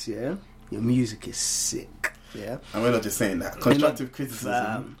to this, yeah, your music is sick. Yeah. And we're not just saying that. Constructive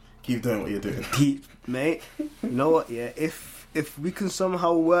criticism. Keep doing what you're doing. Mate. You know what, yeah? If we can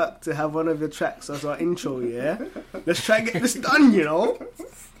somehow work to have one of your tracks as our intro, yeah? Let's try and get this done, you know?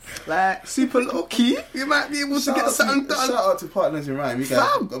 Like, super low key, you might be able to get something done. Shout out to Partners in Rhyme. You guys,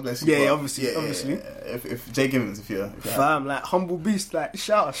 God bless you. Yeah, obviously. If Jay Givens, if you're fam, like Humble Beast, like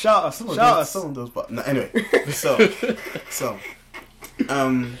shout us. Some of those, but no, anyway. So,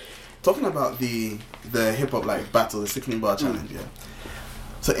 talking about the hip hop like battle, the 16 bar challenge, yeah.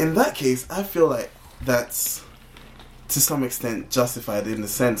 So in that case, I feel like that's to some extent justified in the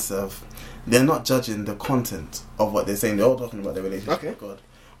sense of they're not judging the content of what they're saying. They're all talking about their relationship with God.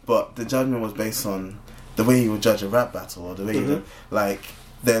 But the judgment was based on the way you would judge a rap battle, or the way you like,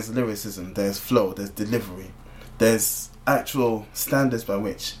 there's lyricism, there's flow, there's delivery, there's actual standards by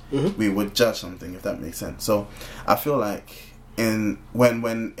which we would judge something, if that makes sense. So I feel like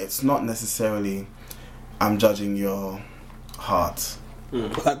when it's not necessarily I'm judging your heart.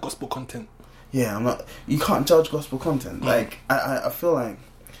 Like gospel content. Yeah, I'm not. You can't judge gospel content. Like I feel like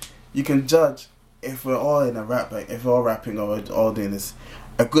you can judge if we're all in a rap, like if we're all rapping or we're all doing this.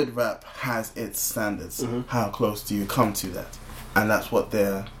 A good rap has its standards. How close do you come to that? And that's what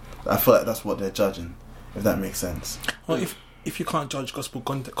I feel like that's what they're judging. If that makes sense. Well, if you can't judge gospel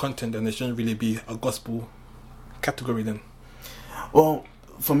content, then there shouldn't really be a gospel category then. Well,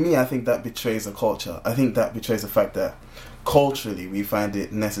 for me, I think that betrays a culture. I think that betrays the fact that culturally we find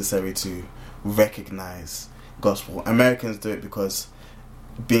it necessary to recognize gospel. Americans do it because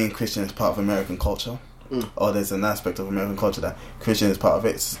being Christian is part of American culture, or there's an aspect of American culture that Christian is part of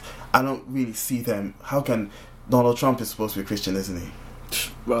it. I don't really see them. How can Donald Trump is supposed to be Christian, isn't he?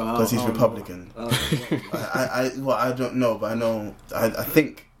 Because he's Republican. I don't know, but I know. I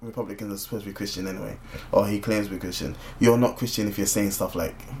think Republicans are supposed to be Christian anyway, or he claims to be Christian. You're not Christian if you're saying stuff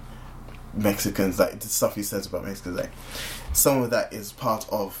like Mexicans, like the stuff he says about Mexicans, like some of that is part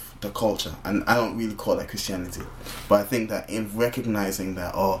of the culture, and I don't really call that Christianity. But I think that in recognizing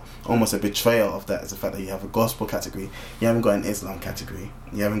that, or almost a betrayal of that, is the fact that you have a gospel category, you haven't got an Islam category,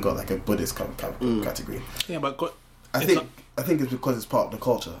 you haven't got like a Buddhist category. Yeah, but I think it's because it's part of the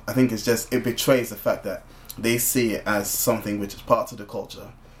culture. I think it's just, it betrays the fact that they see it as something which is part of the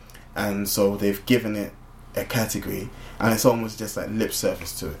culture, and so they've given it a category, and it's almost just like lip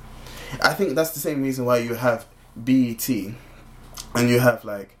service to it. I think that's the same reason why you have BET and you have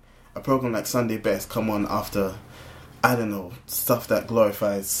like a program like Sunday Best come on after, I don't know, stuff that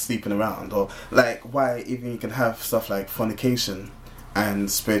glorifies sleeping around, or like why even you can have stuff like fornication and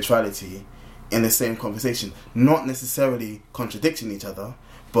spirituality in the same conversation, not necessarily contradicting each other,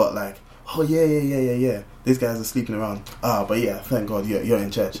 but like, oh yeah, these guys are sleeping around, but yeah, thank God you're in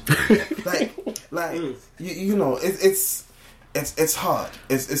church. you know, it's hard.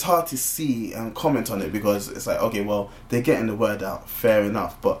 It's hard to see and comment on it, because it's like, okay, well, they're getting the word out, fair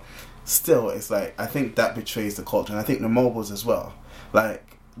enough, but still, it's like, I think that betrays the culture, and I think the mobiles as well.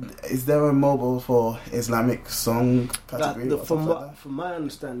 Like, is there a mobile for Islamic song category? From my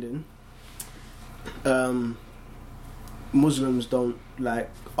understanding, Muslims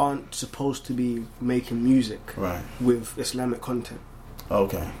aren't supposed to be making music with Islamic content.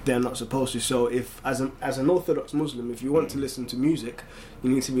 Okay. They're not supposed to. So if as an Orthodox Muslim, if you want to listen to music, you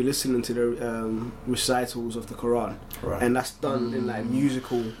need to be listening to the recitals of the Quran, and that's done in like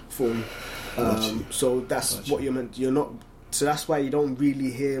musical form. So that's what you're meant. You're not. So that's why you don't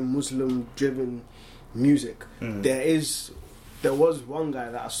really hear Muslim-driven music. There is there was one guy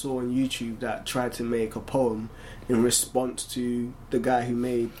that I saw on YouTube that tried to make a poem in response to the guy who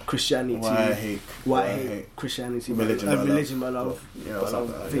made Christianity. Why I hate Christianity. Religion by love.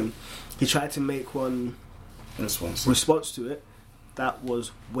 Thing. He tried to make one response to it. That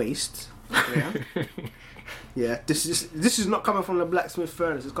was waste. Yeah. Yeah. This is not coming from the blacksmith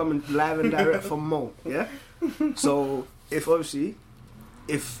furnace. It's coming live and direct from Mo. Yeah. So if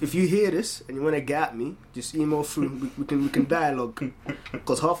you hear this and you want to get at me, just email through. We can dialogue.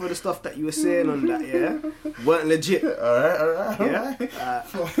 Because half of the stuff that you were saying on that, weren't legit. Alright. Yeah.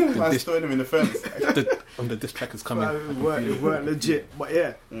 I stored him in the fence. The diss track is coming. It weren't legit, but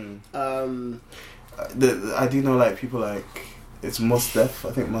yeah. I do know like people like it's Mostef.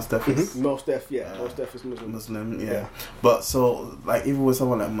 I think Mostef is Mostef. Yeah, Mostef is Muslim. Yeah. But so like even with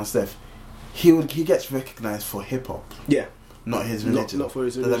someone like Mostef, he gets recognized for hip hop. Yeah. Not his religion. Not for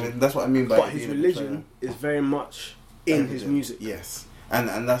his religion. I mean, that's what I mean by. But his religion is very much in his music. Yes,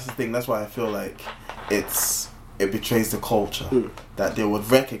 and that's the thing. That's why I feel like it betrays the culture that they would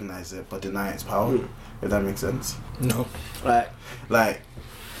recognize it but deny its power. If that makes sense. No. Right. Like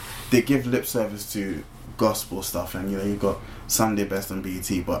they give lip service to gospel stuff, and you've got Sunday Best on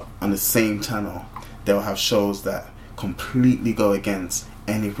BET, but on the same channel they'll have shows that completely go against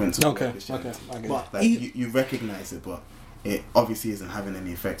any principle of Christianity. Okay. I get But like, you recognize it, but it obviously isn't having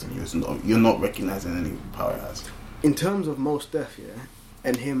any effect on you. You're not recognizing any power it has. In terms of Mos Def,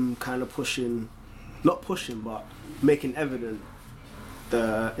 and him kind of not pushing, but making evident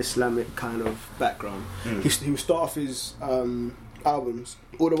the Islamic kind of background. He would start off his albums,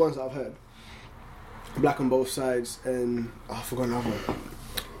 all the ones that I've heard, Black on Both Sides, and I forgot another one.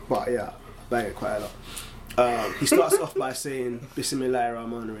 But yeah, I bang it quite a lot. He starts off by saying Bismillahir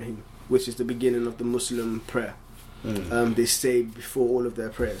Rahmanir Rahim, which is the beginning of the Muslim prayer. They say before all of their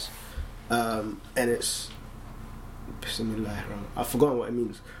prayers, and it's Bismillahir Rahman. I've forgotten what it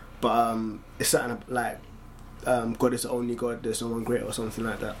means, but it's something like God is the only God, there's no one greater, or something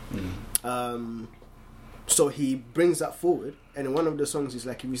like that. So he brings that forward, and in one of the songs he's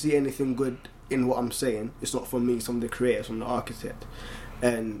like, if you see anything good in what I'm saying, it's not from me, it's from the creator, it's from the architect.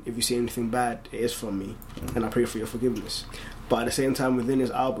 And if you see anything bad, it is from me, and I pray for your forgiveness. But at the same time, within his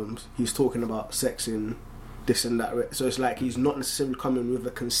albums, he's talking about sex in this and that. So it's like he's not necessarily coming with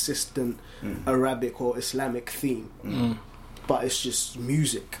a consistent Arabic or Islamic theme, but it's just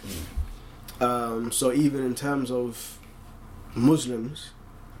music. So even in terms of Muslims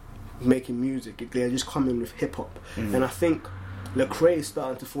making music, they're just coming with hip hop, and I think Lecrae is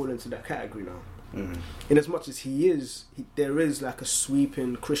starting to fall into that category now. In as much as there is like a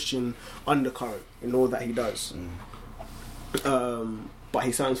sweeping Christian undercurrent in all that he does. But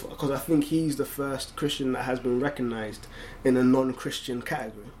he sounds, because I think he's the first Christian that has been recognised in a non-Christian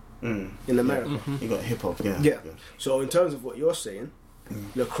category in America. You got hip hop, yeah. Yeah. So in terms of what you're saying,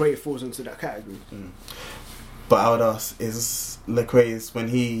 Lecrae falls into that category. But I would ask, is Lecrae's, when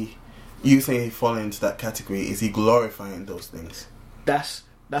you say he falls into that category, is he glorifying those things? That's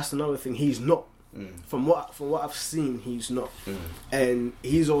another thing. He's not. From what I've seen, he's not. And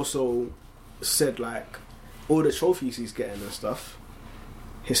he's also said like all the trophies he's getting and stuff,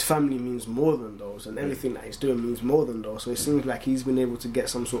 his family means more than those, and everything that he's doing means more than those. So it seems like he's been able to get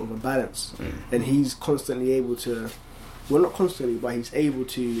some sort of a balance, and he's constantly able to, well, not constantly, but he's able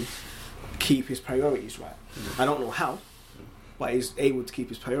to keep his priorities right. I don't know how, but he's able to keep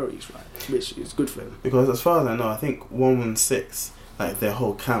his priorities right, which is good for him. Because as far as I know, I think 116, like their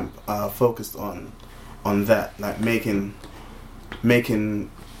whole camp, are focused on that, like making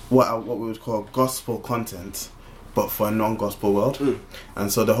what we would call gospel content, but for a non-gospel world.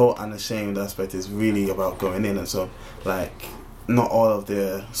 And so the whole unashamed aspect is really about going in, and so like not all of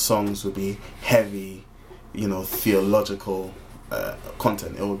their songs would be heavy, theological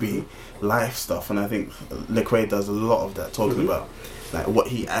content. It would be life stuff, and I think Lecrae does a lot of that, talking about like what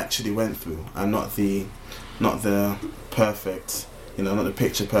he actually went through, and not the perfect, not the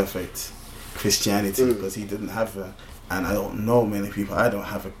picture perfect Christianity, because he didn't have and I don't know many people. I don't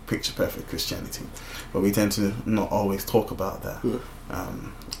have a picture perfect Christianity, but we tend to not always talk about that.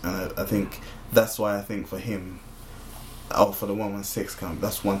 And I think that's why I think for him, for the 116 camp,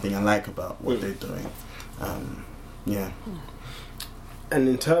 that's one thing I like about what they're doing. Yeah. And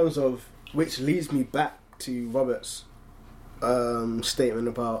in terms of, which leads me back to Robert's statement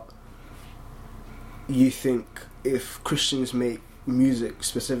about, you think if Christians make music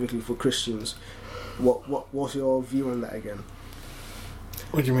specifically for Christians, what's your view on that again?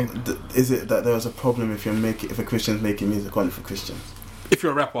 What do you mean? Is it that there's a problem if a Christian's making music only for Christians? If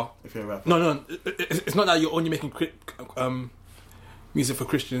you're a rapper. No. It's not that you're only making music for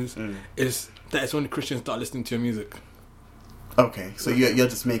Christians. It's that it's only Christians that are listening to your music. Okay, so you're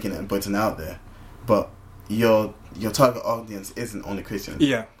just making it and putting it out there, but your target audience isn't only Christian.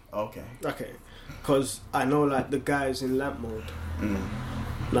 Yeah. Okay. Okay, because I know like the guys in Lamp Mode.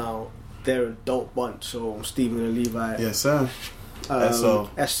 Now they're a dope bunch. So Stephen and Levi. Yes, sir. Esso,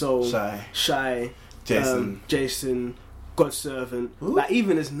 Shy, Jason, God's Servant. Ooh. Like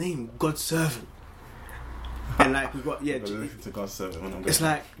even his name, God's Servant. And like we've got listen to God's Servant when I'm it's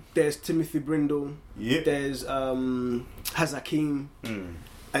like there's Timothy Brindle. Yeah. There's Hazakim,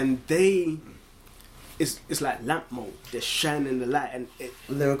 and it's like Lamp Mode. They're shining the light, and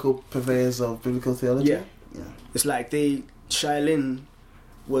lyrical purveyors of biblical theology. Yeah. Yeah. It's like Shailin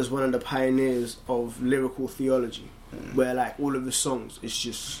was one of the pioneers of lyrical theology, where like all of the songs is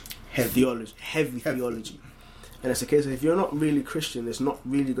just heavy theology, and it's a case of if you're not really Christian, it's not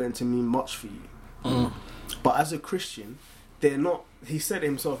really going to mean much for you. But as a Christian, they're not. He said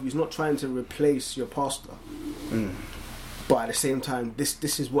himself, he's not trying to replace your pastor, but at the same time,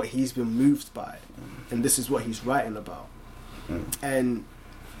 this is what he's been moved by, and this is what he's writing about, and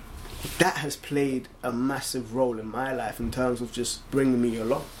that has played a massive role in my life in terms of just bringing me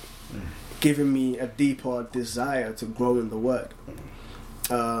along, giving me a deeper desire to grow in the Word.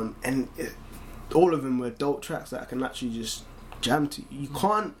 And all of them were dope tracks that I can actually just jam to. You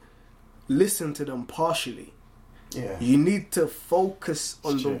can't listen to them partially. Yeah. You need to focus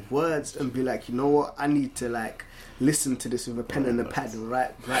on It's the true. words and be like, you know what, I need to like listen to this with a pen and a pad and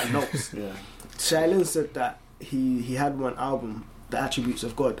write notes. Yeah. Shailin said that he had one album, The Attributes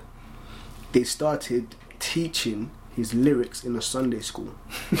of God. They started teaching his lyrics in a Sunday school.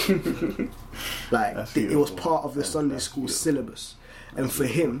 Like That's it was beautiful. part of the Sunday That's school beautiful. syllabus. And for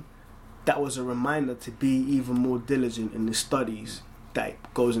him, that was a reminder to be even more diligent in the studies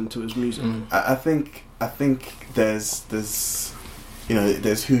that goes into his music. I think there's you know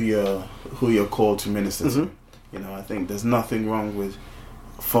there's who you're called to minister to. You know, I think there's nothing wrong with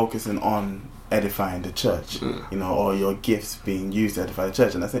focusing on edifying the church, you know, or your gifts being used to edify the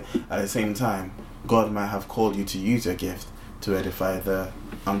church. And I think at the same time, God might have called you to use your gift to edify the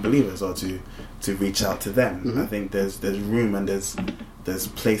unbelievers or to reach out to them. I think there's room and there's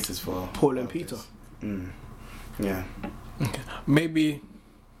places for Paul and Peter. Yeah. Okay. Maybe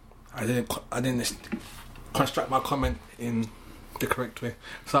I didn't construct my comment in the correct way,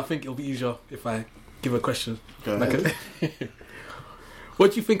 so I think it'll be easier if I give a question. Go ahead.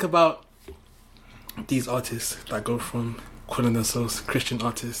 What do you think about these artists that go from calling themselves Christian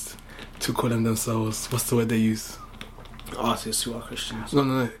artists to calling themselves, what's the word they use? Artists who are Christians.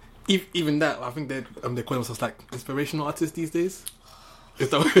 No. Even that, I think they call themselves like inspirational artists these days. Is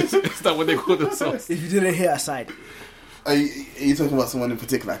that what they call themselves? If you didn't hear aside, Are you talking about someone in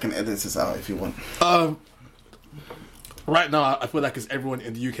particular? I can edit this out if you want. Right now, I feel like it's everyone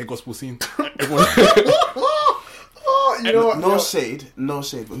in the UK gospel scene. Everyone. You know what? No shade,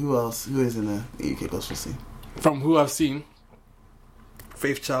 but who else? Who is in the UK gospel scene? From who I've seen,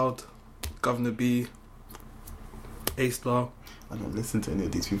 Faith Child, Governor B, A-Star. I don't listen to any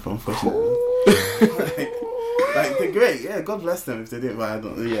of these people, unfortunately. like they're great. Yeah, God bless them if they did. But I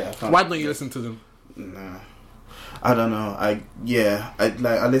don't. Yeah, I can't. Why don't you listen to them? Nah. I don't know. I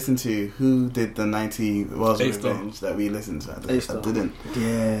listened to who did the 90 Wells of A-Star. Revenge that we listened to. I A-Star. didn't.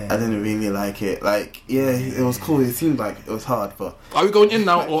 yeah, I didn't really like it. Like, yeah, it was cool. It seemed like it was hard, but Are we going in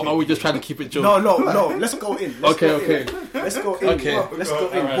now, or are we just trying to keep it joke? no. Let's go in. Let's go in. Let's go in. Okay. Let's go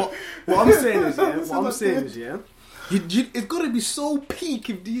in. Alright. What I'm saying is, it's got to be so peak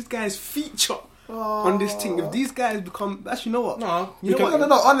if these guys feature on this thing. If these guys become, actually, you know what? No, You know what?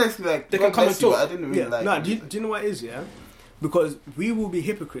 no. Honestly, like They can God come bless and you, talk. but I didn't really like. No, it. do you know what it is? Yeah, because we will be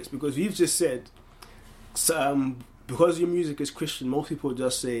hypocrites because we've just said, because your music is Christian, most people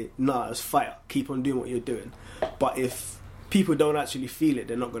just say, "Nah, it's fire. Keep on doing what you're doing." But if people don't actually feel it,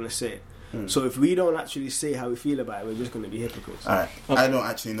 they're not going to say it. So if we don't actually say how we feel about it, we're just going to be hypocrites. Alright, I don't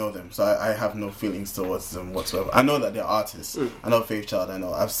actually know them, so I have no feelings towards them whatsoever. I know that they're artists. I know Faith Child.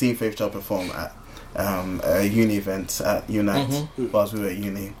 I've seen Faith Child perform at a uni event at Unite whilst we were at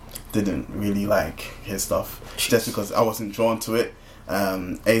uni. Didn't really like his stuff just because I wasn't drawn to it.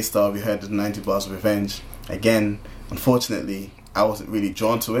 A-Star, we heard the 90 Bars of Revenge. Again, unfortunately, I wasn't really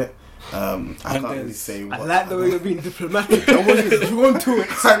drawn to it. I can't really say what. I like the way you're being diplomatic. I wasn't drawn to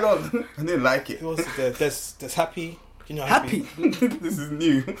it. I know. I didn't like it. There's Happy. You know Happy. This is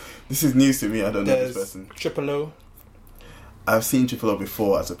new. This is news to me. I don't know this person. Triple O. I've seen Triple O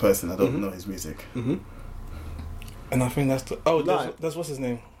before as a person. I don't know his music. And I think that's that's what's his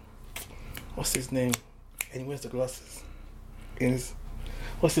name? What's his name? And he wears the glasses.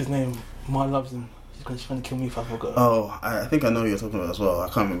 What's his name? Ma loves him. He's trying to kill me if I forgot. Oh, I think I know who you're talking about as well. I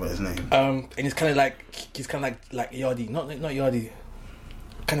can't remember his name. And he's kind of like Yardi, not Yardi,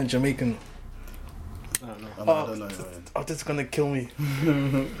 kind of Jamaican. I don't know. I don't know. Oh, this is gonna kill me.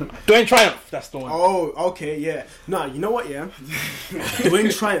 Dwayne Triumph, that's the one. Oh, okay, yeah. No, you know what, yeah?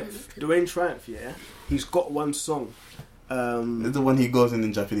 Dwayne Triumph, yeah? He's got one song. It's the one he goes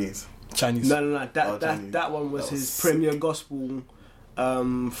in Japanese. Chinese. No. Chinese. That one was his Premier Gospel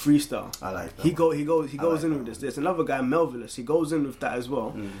freestyle. I like that. He goes in with this. There's another guy, Melvillous. He goes in with that as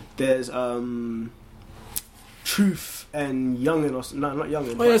well. There's Truth and Youngin or no, not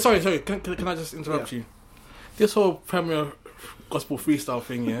Youngin. Oh yeah, sorry. Can I just interrupt you? This whole Premier Gospel freestyle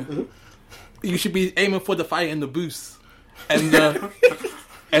thing, yeah. You should be aiming for the fire and the boost, and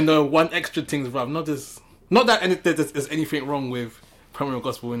the one extra things, bruv. Not that there's anything wrong with Premier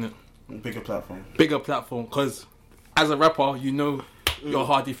Gospel in it. Bigger platform. Because as a rapper, you know you're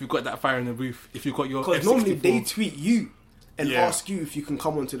hard if you've got that fire in the booth. If you've got your because F64, normally they tweet you and ask you if you can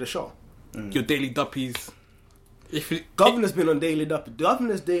come onto the show. Your Daily Duppies. Governor's been on Daily Duppy.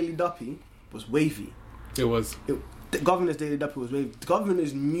 Governor's Daily Duppy was wavy. It was. Governor's Daily Duppy was wavy.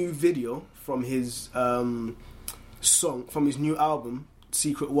 Governor's new video from his song, from his new album,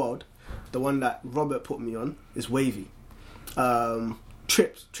 Secret World, the one that Robert put me on, is wavy.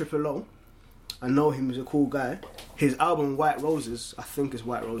 Triple O, I know him, he's a cool guy. His album White Roses, I think it's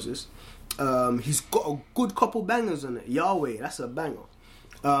White Roses, he's got a good couple bangers on it. Yahweh, that's a banger.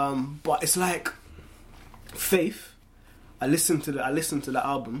 But it's like Faith. I listened to the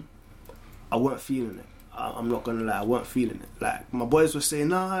album. I weren't feeling it. I'm not gonna lie, I weren't feeling it. Like my boys were saying,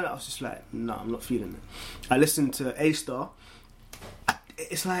 nah, I was just like, nah, I'm not feeling it. I listened to A Star.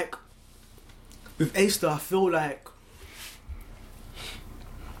 It's like with A Star, I feel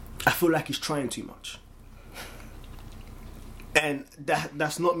like he's trying too much, and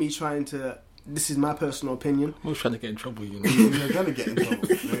that's not me trying to. This is my personal opinion. I'm trying to get in trouble, you know. You're gonna get in trouble.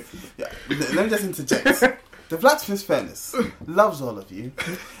 Yeah. Let me just interject. The Blacksmith Fairness loves all of you.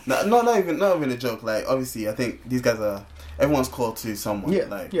 No, not even a joke. Like obviously, I think these guys are. Everyone's called to someone. You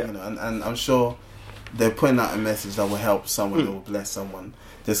know, and I'm sure they're putting out a message that will help someone, that will bless someone.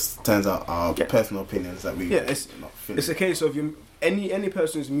 Just turns out our personal opinions that we. It's a case of any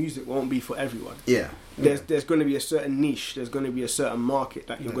person's music won't be for everyone. Yeah. There's going to be a certain niche. There's going to be a certain market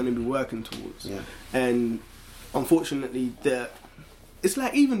that you're going to be working towards. Yeah. And unfortunately, it's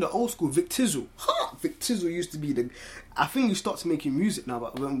like even the old school Vic Tizzle. Vic Tizzle used to be I think he stopped making music now,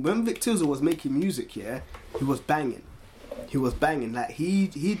 but when Vic Tizzle was making music, he was banging. He was banging. Like he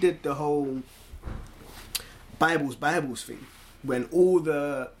did the whole Bibles thing when all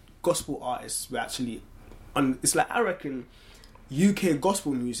the gospel artists were actually on. It's like, I reckon UK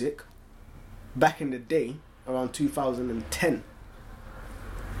gospel music back in the day, around 2010,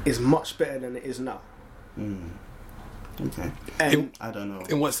 is much better than it is now. Okay. And I don't know.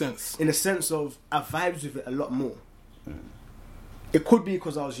 In what sense? In the sense of I vibes with it a lot more. It could be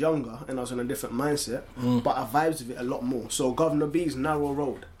because I was younger and I was in a different mindset, but I vibes with it a lot more. So Governor B's Narrow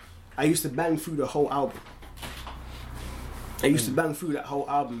Road, I used to bang through the whole album. I used to bang through that whole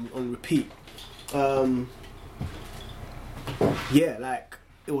album on repeat. Like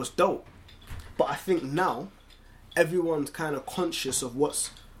it was dope. But I think now everyone's kind of conscious of what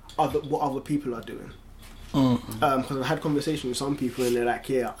other people are doing. Because I've had conversations with some people and they're like,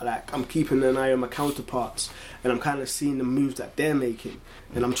 I'm keeping an eye on my counterparts and I'm kind of seeing the moves that they're making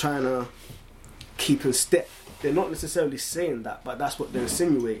and I'm trying to keep in step. They're not necessarily saying that, but that's what they're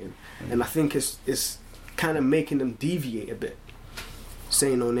insinuating, and I think it's kind of making them deviate a bit,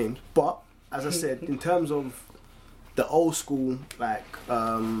 saying no names. But as I said, in terms of the old school, like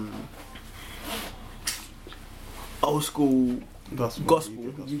old school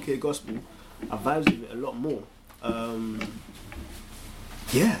gospel, UK gospel, I vibes with it a lot more.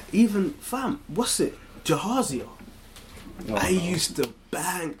 Even what's it? Jahazia. I used to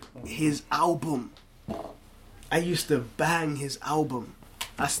bang his album.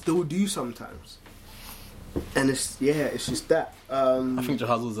 I still do sometimes. And it's just that. I think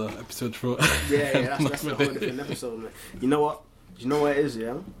Jahaz was an episode for that's a whole different episode, man. You know what it is,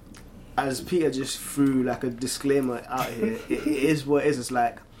 yeah? As Peter just threw like a disclaimer out here, it is what it is. It's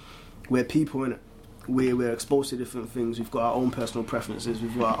like we're people, innit? We're exposed to different things. We've got our own personal preferences.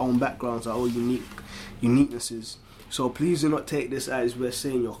 We've got our own backgrounds, our own uniquenesses. So please do not take this as we're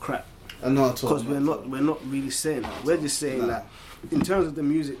saying you're crap. Because we're not really saying that. We're just saying that in terms of the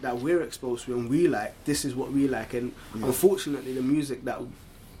music that we're exposed to and we like, this is what we like. And unfortunately, the music that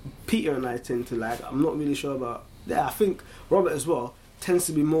Peter and I tend to like, I'm not really sure about. I think Robert as well tends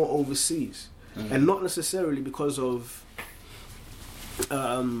to be more overseas, and not necessarily because of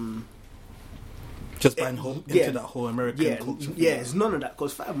Just buying into that whole American culture. Yeah, it's none of that.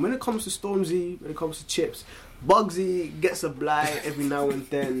 Because when it comes to Stormzy, when it comes to Chips, Bugsy gets a blight every now and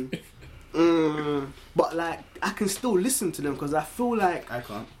then. But like, I can still listen to them because I feel like I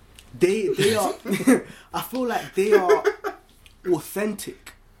can't. They are. I feel like they are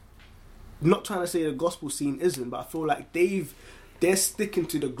authentic. Not trying to say the gospel scene isn't, but I feel like they're sticking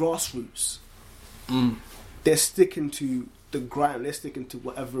to the grassroots. They're sticking to the grind. They're sticking to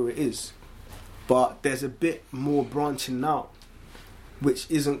whatever it is. But there's a bit more branching out, which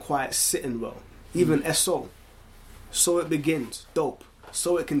isn't quite sitting well. Even SO. So It Begins, dope.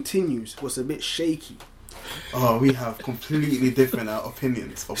 So It Continues was a bit shaky. Oh, we have completely different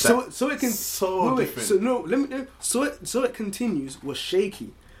opinions of that. So it can different. So no, let me. So it continues was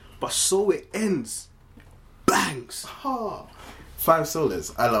shaky, but So It Ends, bangs. 5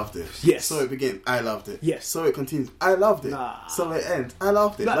 solos, I loved it. Yes. So It Begins, I loved it. Yes. So It Continues, I loved it. Nah. So It Ends, I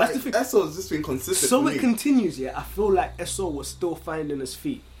loved it. Nah, like, that's the thing. SO's just been consistent. So for It me. Continues, yeah. I feel like SO was still finding his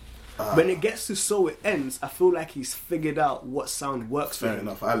feet. When it gets to So It Ends, I feel like he's figured out what sound works for Fair him.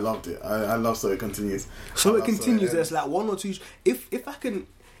 enough. I loved it. I love So It Continues. So I It love Continues. Ends. There's like 1 or 2.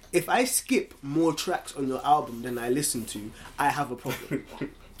 If I skip more tracks on your album than I listen to, I have a problem.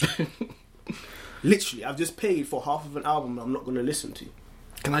 Literally, I've just paid for half of an album I'm not going to listen to.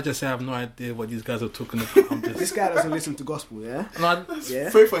 Can I just say I have no idea what these guys are talking about? I'm This just... guy doesn't listen to gospel, yeah? No, Yeah.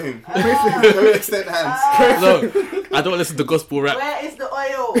 Pray for him. Pray for him. Let me extend hands. no, I don't listen to gospel rap. Where is the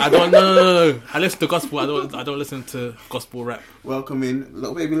oil? I don't. No. I listen to gospel. I don't listen to gospel rap. Welcome in,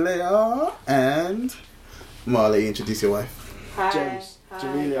 little baby Leia and Marley. Introduce your wife. Hi. James, Hi,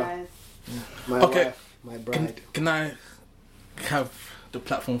 Jamelia. guys. My Okay. wife, my bride. Can I have the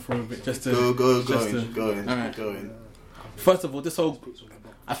platform for a bit? Just to Go in. Alright. Go in. First of all, this whole,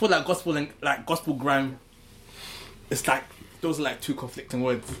 I feel like gospel and like gospel grime, it's like those are like two conflicting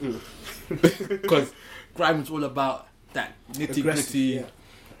words because grime is all about that nitty gritty, Yeah.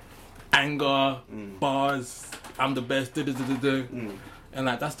 anger, bars. I'm the best, and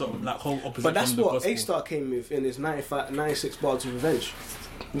like that's the like whole opposite. But that's from the what gospel. A-Star came with in his 96 Bars of Revenge.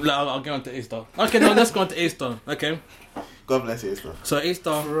 Like, I'll get on to A-Star. Okay, no, let's go on to A-Star. Okay, God bless you, Isla. so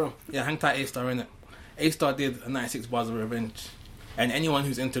A-Star, For real. yeah, hang tight A-Star innit. A-Star did a 96 Bars of Revenge, and anyone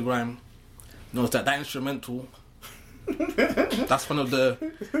who's into grime knows that instrumental. That's one of the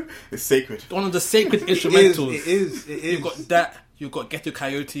It's sacred. sacred instrumentals. It is. You've got that. You've got Get Your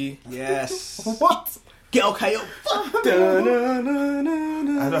Coyote. Yes. What? Get okay. I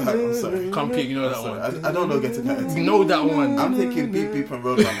don't have. I'm sorry. Complete, you know that Sorry, one. I don't know. Get to that. You know that one. I'm thinking Beep Beep and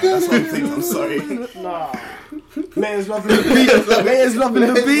Roadrunner. That's what I'm thinking. I'm sorry. Nah. Man's loving the beat. Man's loving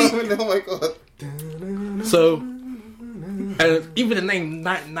the beat. Oh my god. So, even the name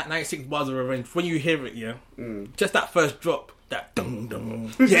 96 Bars of Revenge, when you hear it, yeah, just that first drop, that dum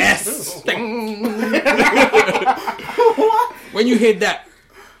dum, Yes. ding. When you hear that,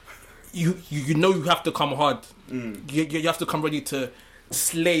 you know you have to come hard. You have to come ready to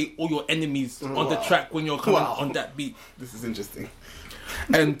slay all your enemies on the track when you're coming on that beat. This is interesting.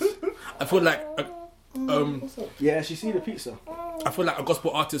 And I feel like Yeah, she see the pizza. I feel like a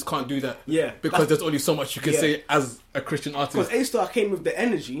gospel artist can't do that. Yeah. Because there's only so much you can say as a Christian Because artist. A-Star came with the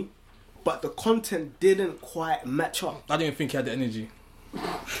energy, but the content didn't quite match up. I don't even think he had the energy.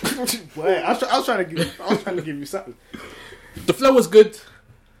 Wait, I was trying to give you something. The flow was good.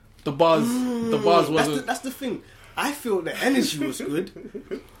 The bars wasn't. That's the thing. I feel the energy was good.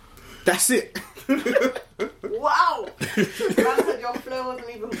 That's it. Wow! Man said your flow wasn't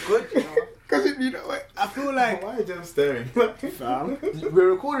even good, you know. Because you know, I feel like Why are you staring? fam,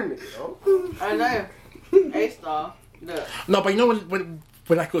 we're recording it, you know. I know. A-Star. Look. No, but you know when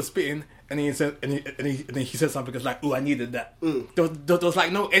I was spitting and he said and he said something it's like, "Oh, I needed that." There was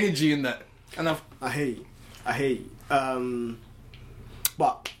like no energy in that, and I hate you.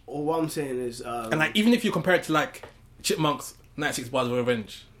 But what I'm saying is, and like even if you compare it to like Chipmunk's 96 Bars of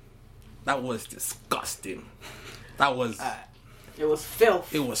Revenge, that was disgusting. That was It was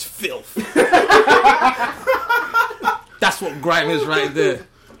filth. it was filth. That's what grime is right there.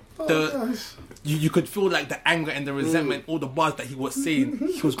 You could feel like the anger and the resentment, all the bars that he was saying.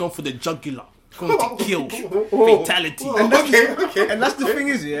 He was going for the jugular, going to kill, fatality. and that's the thing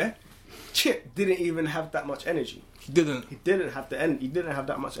is, yeah, Chip didn't even have that much energy. He didn't. He didn't have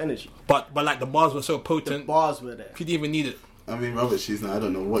that much energy. But like the bars were so The potent, bars were there. he didn't even need it. I mean, Robert, she's not. I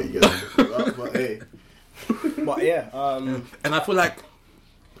don't know what you guys do, but hey. But yeah, And I feel like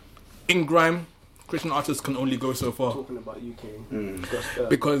in grime, Christian artists can only go so far talking about UK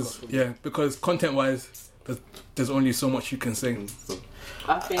because content wise, there's only so much you can say. So,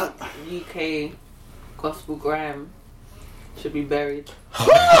 I think UK gospel grime should be buried.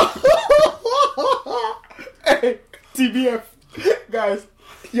 Hey, TBF, guys.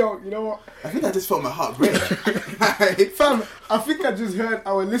 Yo, you know what? I think I just felt my heart break. Fam, I think I just heard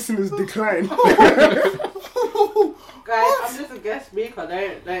our listeners decline. Guys, I'm just a guest speaker.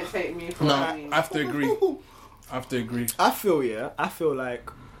 Don't take me for No, what I mean. I have to agree. I feel like...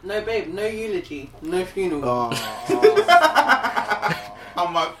 No, babe, no eulogy, no funeral.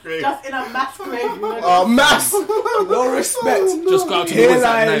 I'm not great. Just in a mass grave. You know, Oh, mass! No respect. Just go out to the Here woods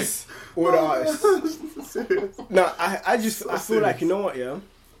at night. lies all the artists. No, I feel like, you know what, yeah?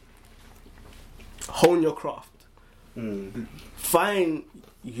 Hone your craft. Find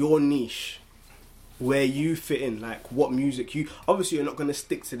your niche where you fit in, like what music you... Obviously, you're not going to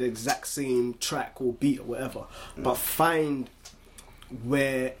stick to the exact same track or beat or whatever, but find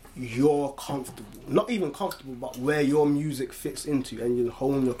where you're comfortable. Not even comfortable, but where your music fits into, and you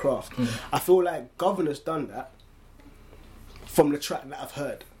hone your craft. I feel like Governor's done that from the track that I've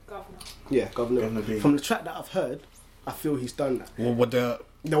heard. Governor. Yeah, Governor B. From the track that I've heard, I feel he's done that. Well, what the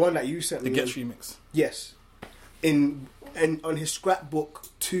one that you sent me. Gets remix? Yes. And on his Scrapbook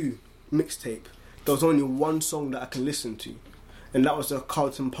 2 mixtape, there was only one song that I can listen to, and that was a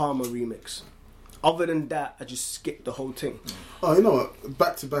Carlton Palmer remix. Other than that, I just skipped the whole thing. Oh, you know what?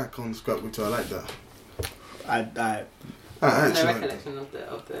 Back to back on Scrapbook 2, I like that. I No actually like recollection of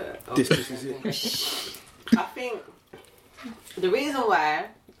the this is it. I think the reason why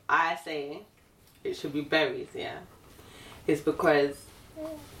I say it should be berries, yeah, is because,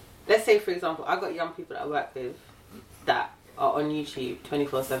 let's say for example, I got young people that I work with that are on YouTube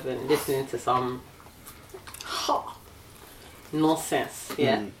 24/7 listening to some nonsense,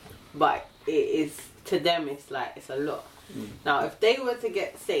 yeah, but it is, to them it's like, it's a lot. Now if they were to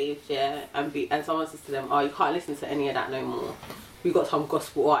get saved, yeah, and someone says to them, oh, you can't listen to any of that no more, we got some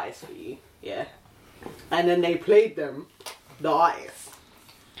gospel artists for you, yeah, and then they played them, the artists,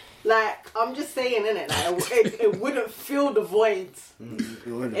 like, I'm just saying, innit, like, it wouldn't fill the voids.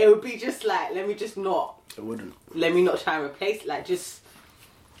 It would be just like, let me not try and replace it, like, just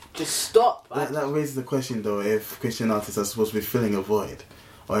stop. that raises the question though, if Christian artists are supposed to be filling a void,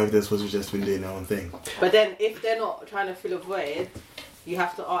 or if they're supposed to just been doing their own thing. But then if they're not trying to fill a void, you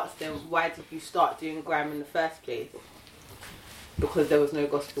have to ask them, why did you start doing grime in the first place? Because there was no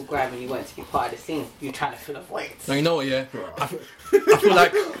gospel grime and you wanted to be part of the scene. You're trying to fill a void. No, you know what? Yeah, I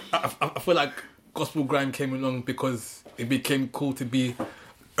feel like gospel grime came along because it became cool to be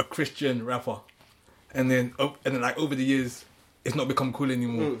a Christian rapper, and then like over the years, it's not become cool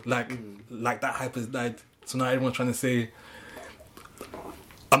anymore. Like that hype has died. So now everyone's trying to say,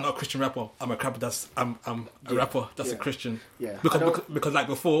 I'm not a Christian rapper. I'm a rapper. I'm a rapper. That's a Christian. Yeah. Because like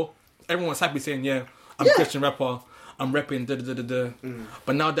before, everyone was happy saying, yeah, I'm a Christian rapper. I'm rapping,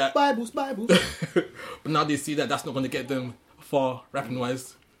 But now that Bibles. but now they see that that's not going to get them far rapping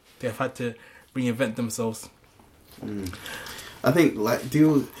wise. They've had to reinvent themselves. I think to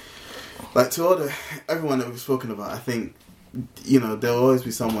everyone that we've spoken about, I think, you know, there'll always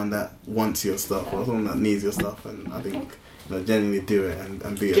be someone that wants your stuff or someone that needs your stuff, and I think, you know, genuinely do it and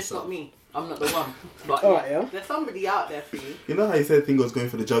be Just yourself. not me. I'm not the one. But Alright, yeah. there's somebody out there for you. You know how you said Thingo was going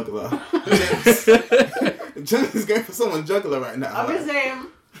for the juggler? James is going for someone juggler right now. I'm just saying.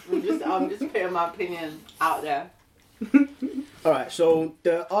 I'm just putting my opinion out there. Alright, so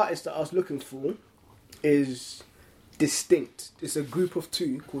the artist that I was looking for is Distinct. It's a group of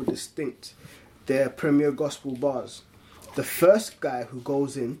two called Distinct. They're Premier Gospel Bars. The first guy who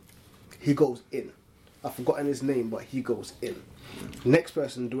goes in, he goes in. I've forgotten his name, but he goes in. Next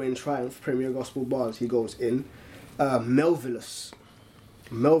person, Dwayne Triumph, Premier Gospel Bars, he goes in. Melvillus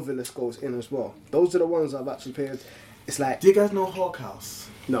goes in as well. Those are the ones I've actually paid. It's like... Do you guys know Hawk House?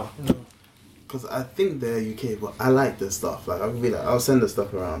 No. Because I think they're UK, but I like this stuff. Like, I'll send the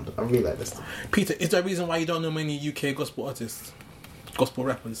stuff around. I really like this stuff. Peter, is there a reason why you don't know many UK gospel artists? Gospel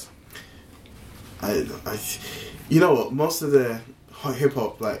rappers? You know what? Most of the hip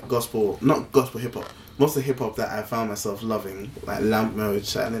hop, like gospel, not gospel hip hop, most of the hip hop that I found myself loving, like Lamp Mode,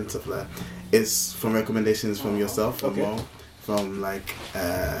 Chatting and stuff like that, is from recommendations from yourself, from Mo, from like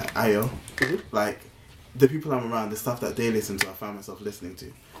Ayo. Like the people I'm around, the stuff that they listen to, I found myself listening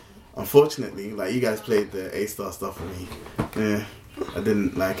to. Unfortunately, like you guys played the A-Star stuff for me. Yeah, I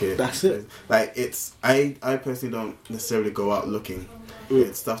didn't like it. That's it. Like I personally don't necessarily go out looking.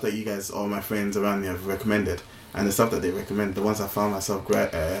 It's stuff that you guys, all my friends around me have recommended, and the stuff that they recommend, the ones I found myself being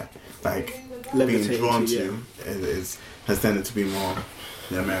drawn to, has tended to be more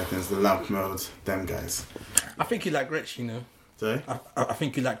the Americans, the Lamp Mode, them guys. I think you like Rich, you know. Sorry? I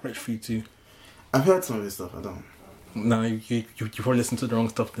think you like Rich Free too. I've heard some of his stuff. I don't. No, you probably listen to the wrong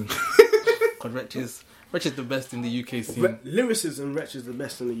stuff then. Because Rich is the best in the UK scene. Lyricism, Wretch is the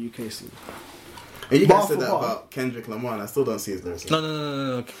best in the UK scene. And you Bar guys said for that bar. about Kendrick Lamar, and I still don't see his lyrics.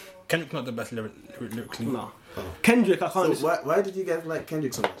 No. Kendrick's not the best lyrically. No. Kendrick, I can't So listen. why did you guys like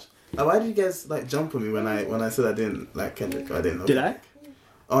Kendrick so much? Like, why did you guys like jump on me when I said I didn't like Kendrick? I didn't know. Did I?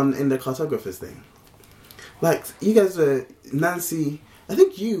 In the cartographers thing. Like, you guys were Nancy. I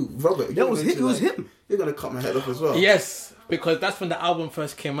think you, Robert. That was him. It was him. You're gonna cut my head off as well. Yes, because that's when the album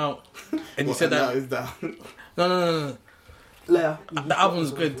first came out, and you said now that. it's down. No. Leia. The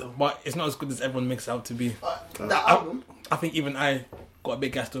album's good, but it's not as good as everyone makes it out to be. The album? I think even I got a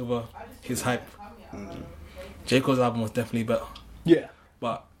bit gassed over his hype. J. Cole's album was definitely better, Yeah.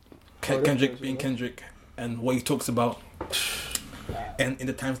 but Kendrick being Kendrick and what he talks about, and in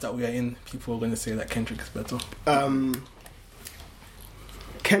the times that we are in, people are going to say that Kendrick is better.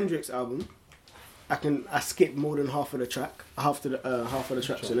 Kendrick's album, I skip more than half of the tracks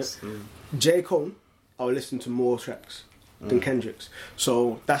in it. J. Cole, I'll listen to more tracks than Kendrick's.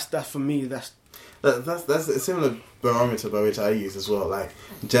 So that's for me. That's a similar barometer by which I use as well. Like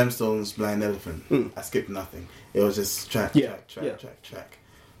Gemstones, Blind Elephant. I skipped nothing. It was just track.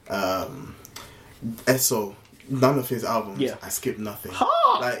 Esso, none of his albums. Yeah. I skipped nothing.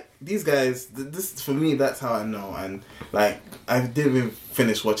 Like these guys, this for me. That's how I know. And like I didn't even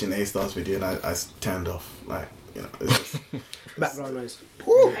finish watching A-Star's video, and I turned off. Like, you know, it's just, background noise.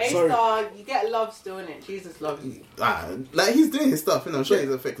 A-Star, you get love still in it. Jesus loves you. like he's doing his stuff, and I'm sure he's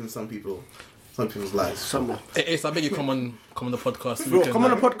affecting some people's lives. Somewhere. It's, I beg you, come on the podcast. Bro, come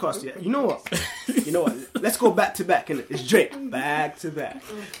on the podcast, yeah. You know what? Let's go back to back, innit? It's Drake, back to back.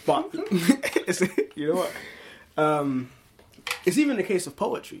 But it's, you know what? It's even a case of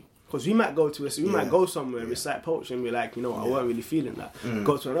poetry, because we might go might go somewhere, recite poetry, and be like, you know, I weren't really feeling that.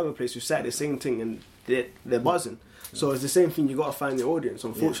 Go to another place, recite the same thing, and they're buzzing. So it's the same thing. You got to find the audience.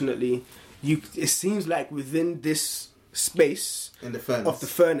 Unfortunately, it seems like within this space In the furnace. of the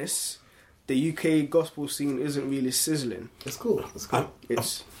furnace, the UK gospel scene isn't really sizzling. It's cool. It's cool.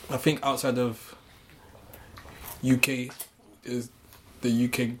 I think outside of UK is the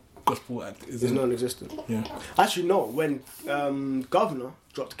UK gospel act It's is non-existent. Yeah. Actually, no. When Governor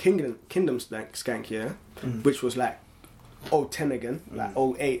dropped Kingdom Skank here, which was like 010 again, like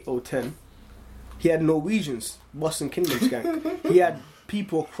 08, 010, he had Norwegians busting Kingdom Skank. He had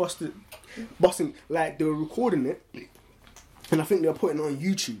people across the busting, like they were recording it, and I think they were putting it on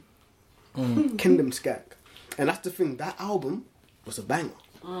YouTube. Kingdom Skank, and that's the thing. That album was a banger.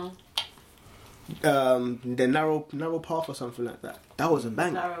 The narrow path or something like that. That was a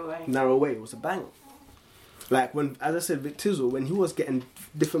banger. Narrow way was a banger. Like when, as I said, Vic Tizzle, when he was getting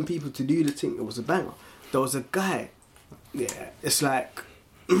different people to do the thing, it was a banger. There was a guy. Yeah, it's like,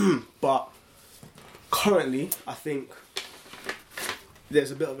 but currently, I think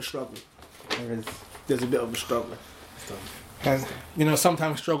there's a bit of a struggle. There's a bit of a struggle. And, you know,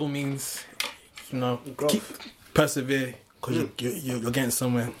 sometimes struggle means, you know, persevere because you're getting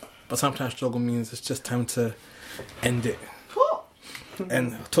somewhere. But sometimes struggle means it's just time to end it.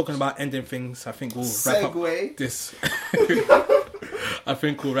 And talking about ending things, I think we'll wrap up this. I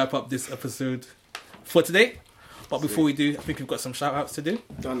think we'll wrap up this episode for today. But before we do, I think we've got some shout outs to do.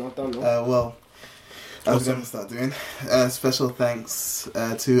 Don't know. Well, I was going to start doing special thanks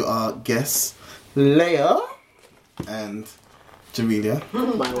to our guests, Leia and Jamelia.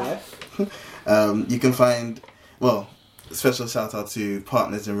 My wife. You can find, special shout out to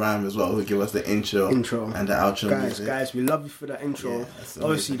Partners in Rhyme as well, who give us the intro and the outro music. Guys, we love you for that intro. Yeah,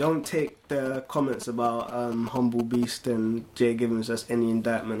 obviously, don't take the comments about Humble Beast and Jay Givens as any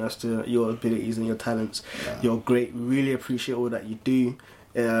indictment as to your abilities and your talents. Yeah. You're great. We really appreciate all that you do.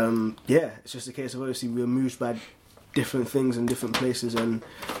 It's just a case of obviously we're moved by different things in different places, and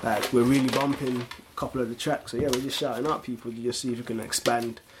like we're really bumping a couple of the tracks. So yeah, we're just shouting out people to just see if we can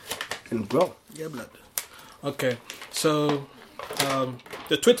expand and grow. Yeah, blood. Okay, so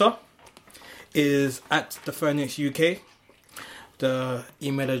the Twitter is at the Furnace UK. The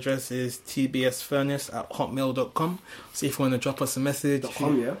email address is tbsfurnace@hotmail.com. So if you want to drop us a message,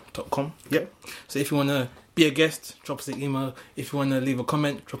 .com. Yep. So if you want to be a guest, drop us an email. If you want to leave a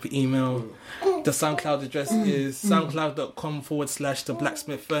comment, drop an email. The SoundCloud address is soundcloud.com/The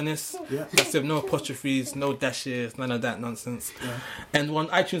Blacksmith Furnace. Yeah. That's with no apostrophes, no dashes, none of that nonsense. Yeah. And we're on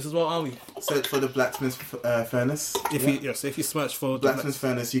iTunes as well, aren't we? Search for the Blacksmith Furnace. So if you search for Blacksmith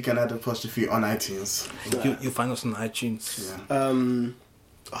Furnace, you can add apostrophe on iTunes. You'll find us on iTunes. Yeah.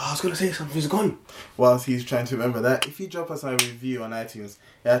 I was going to say something. He's gone. Whilst he's trying to remember that, if you drop us a review on iTunes,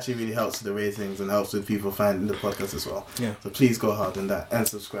 it actually really helps with the ratings and helps with people finding the podcast as well. Yeah. So please go hard on that and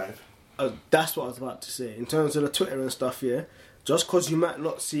subscribe. That's what I was about to say. In terms of the Twitter and stuff, yeah, just because you might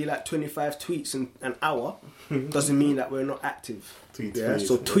not see like 25 tweets in an hour doesn't mean that we're not active. Tweet.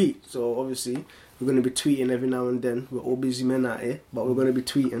 So obviously, We're going to be tweeting every now and then. We're all busy men out here, but we're going to be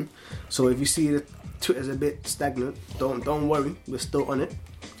tweeting. So if you see the Twitter's a bit stagnant, don't worry. We're still on it.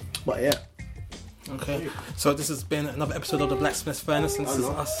 But yeah. Okay. So this has been another episode of the Blacksmith Furnace, and this is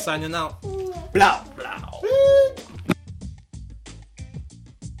us signing out. Blow.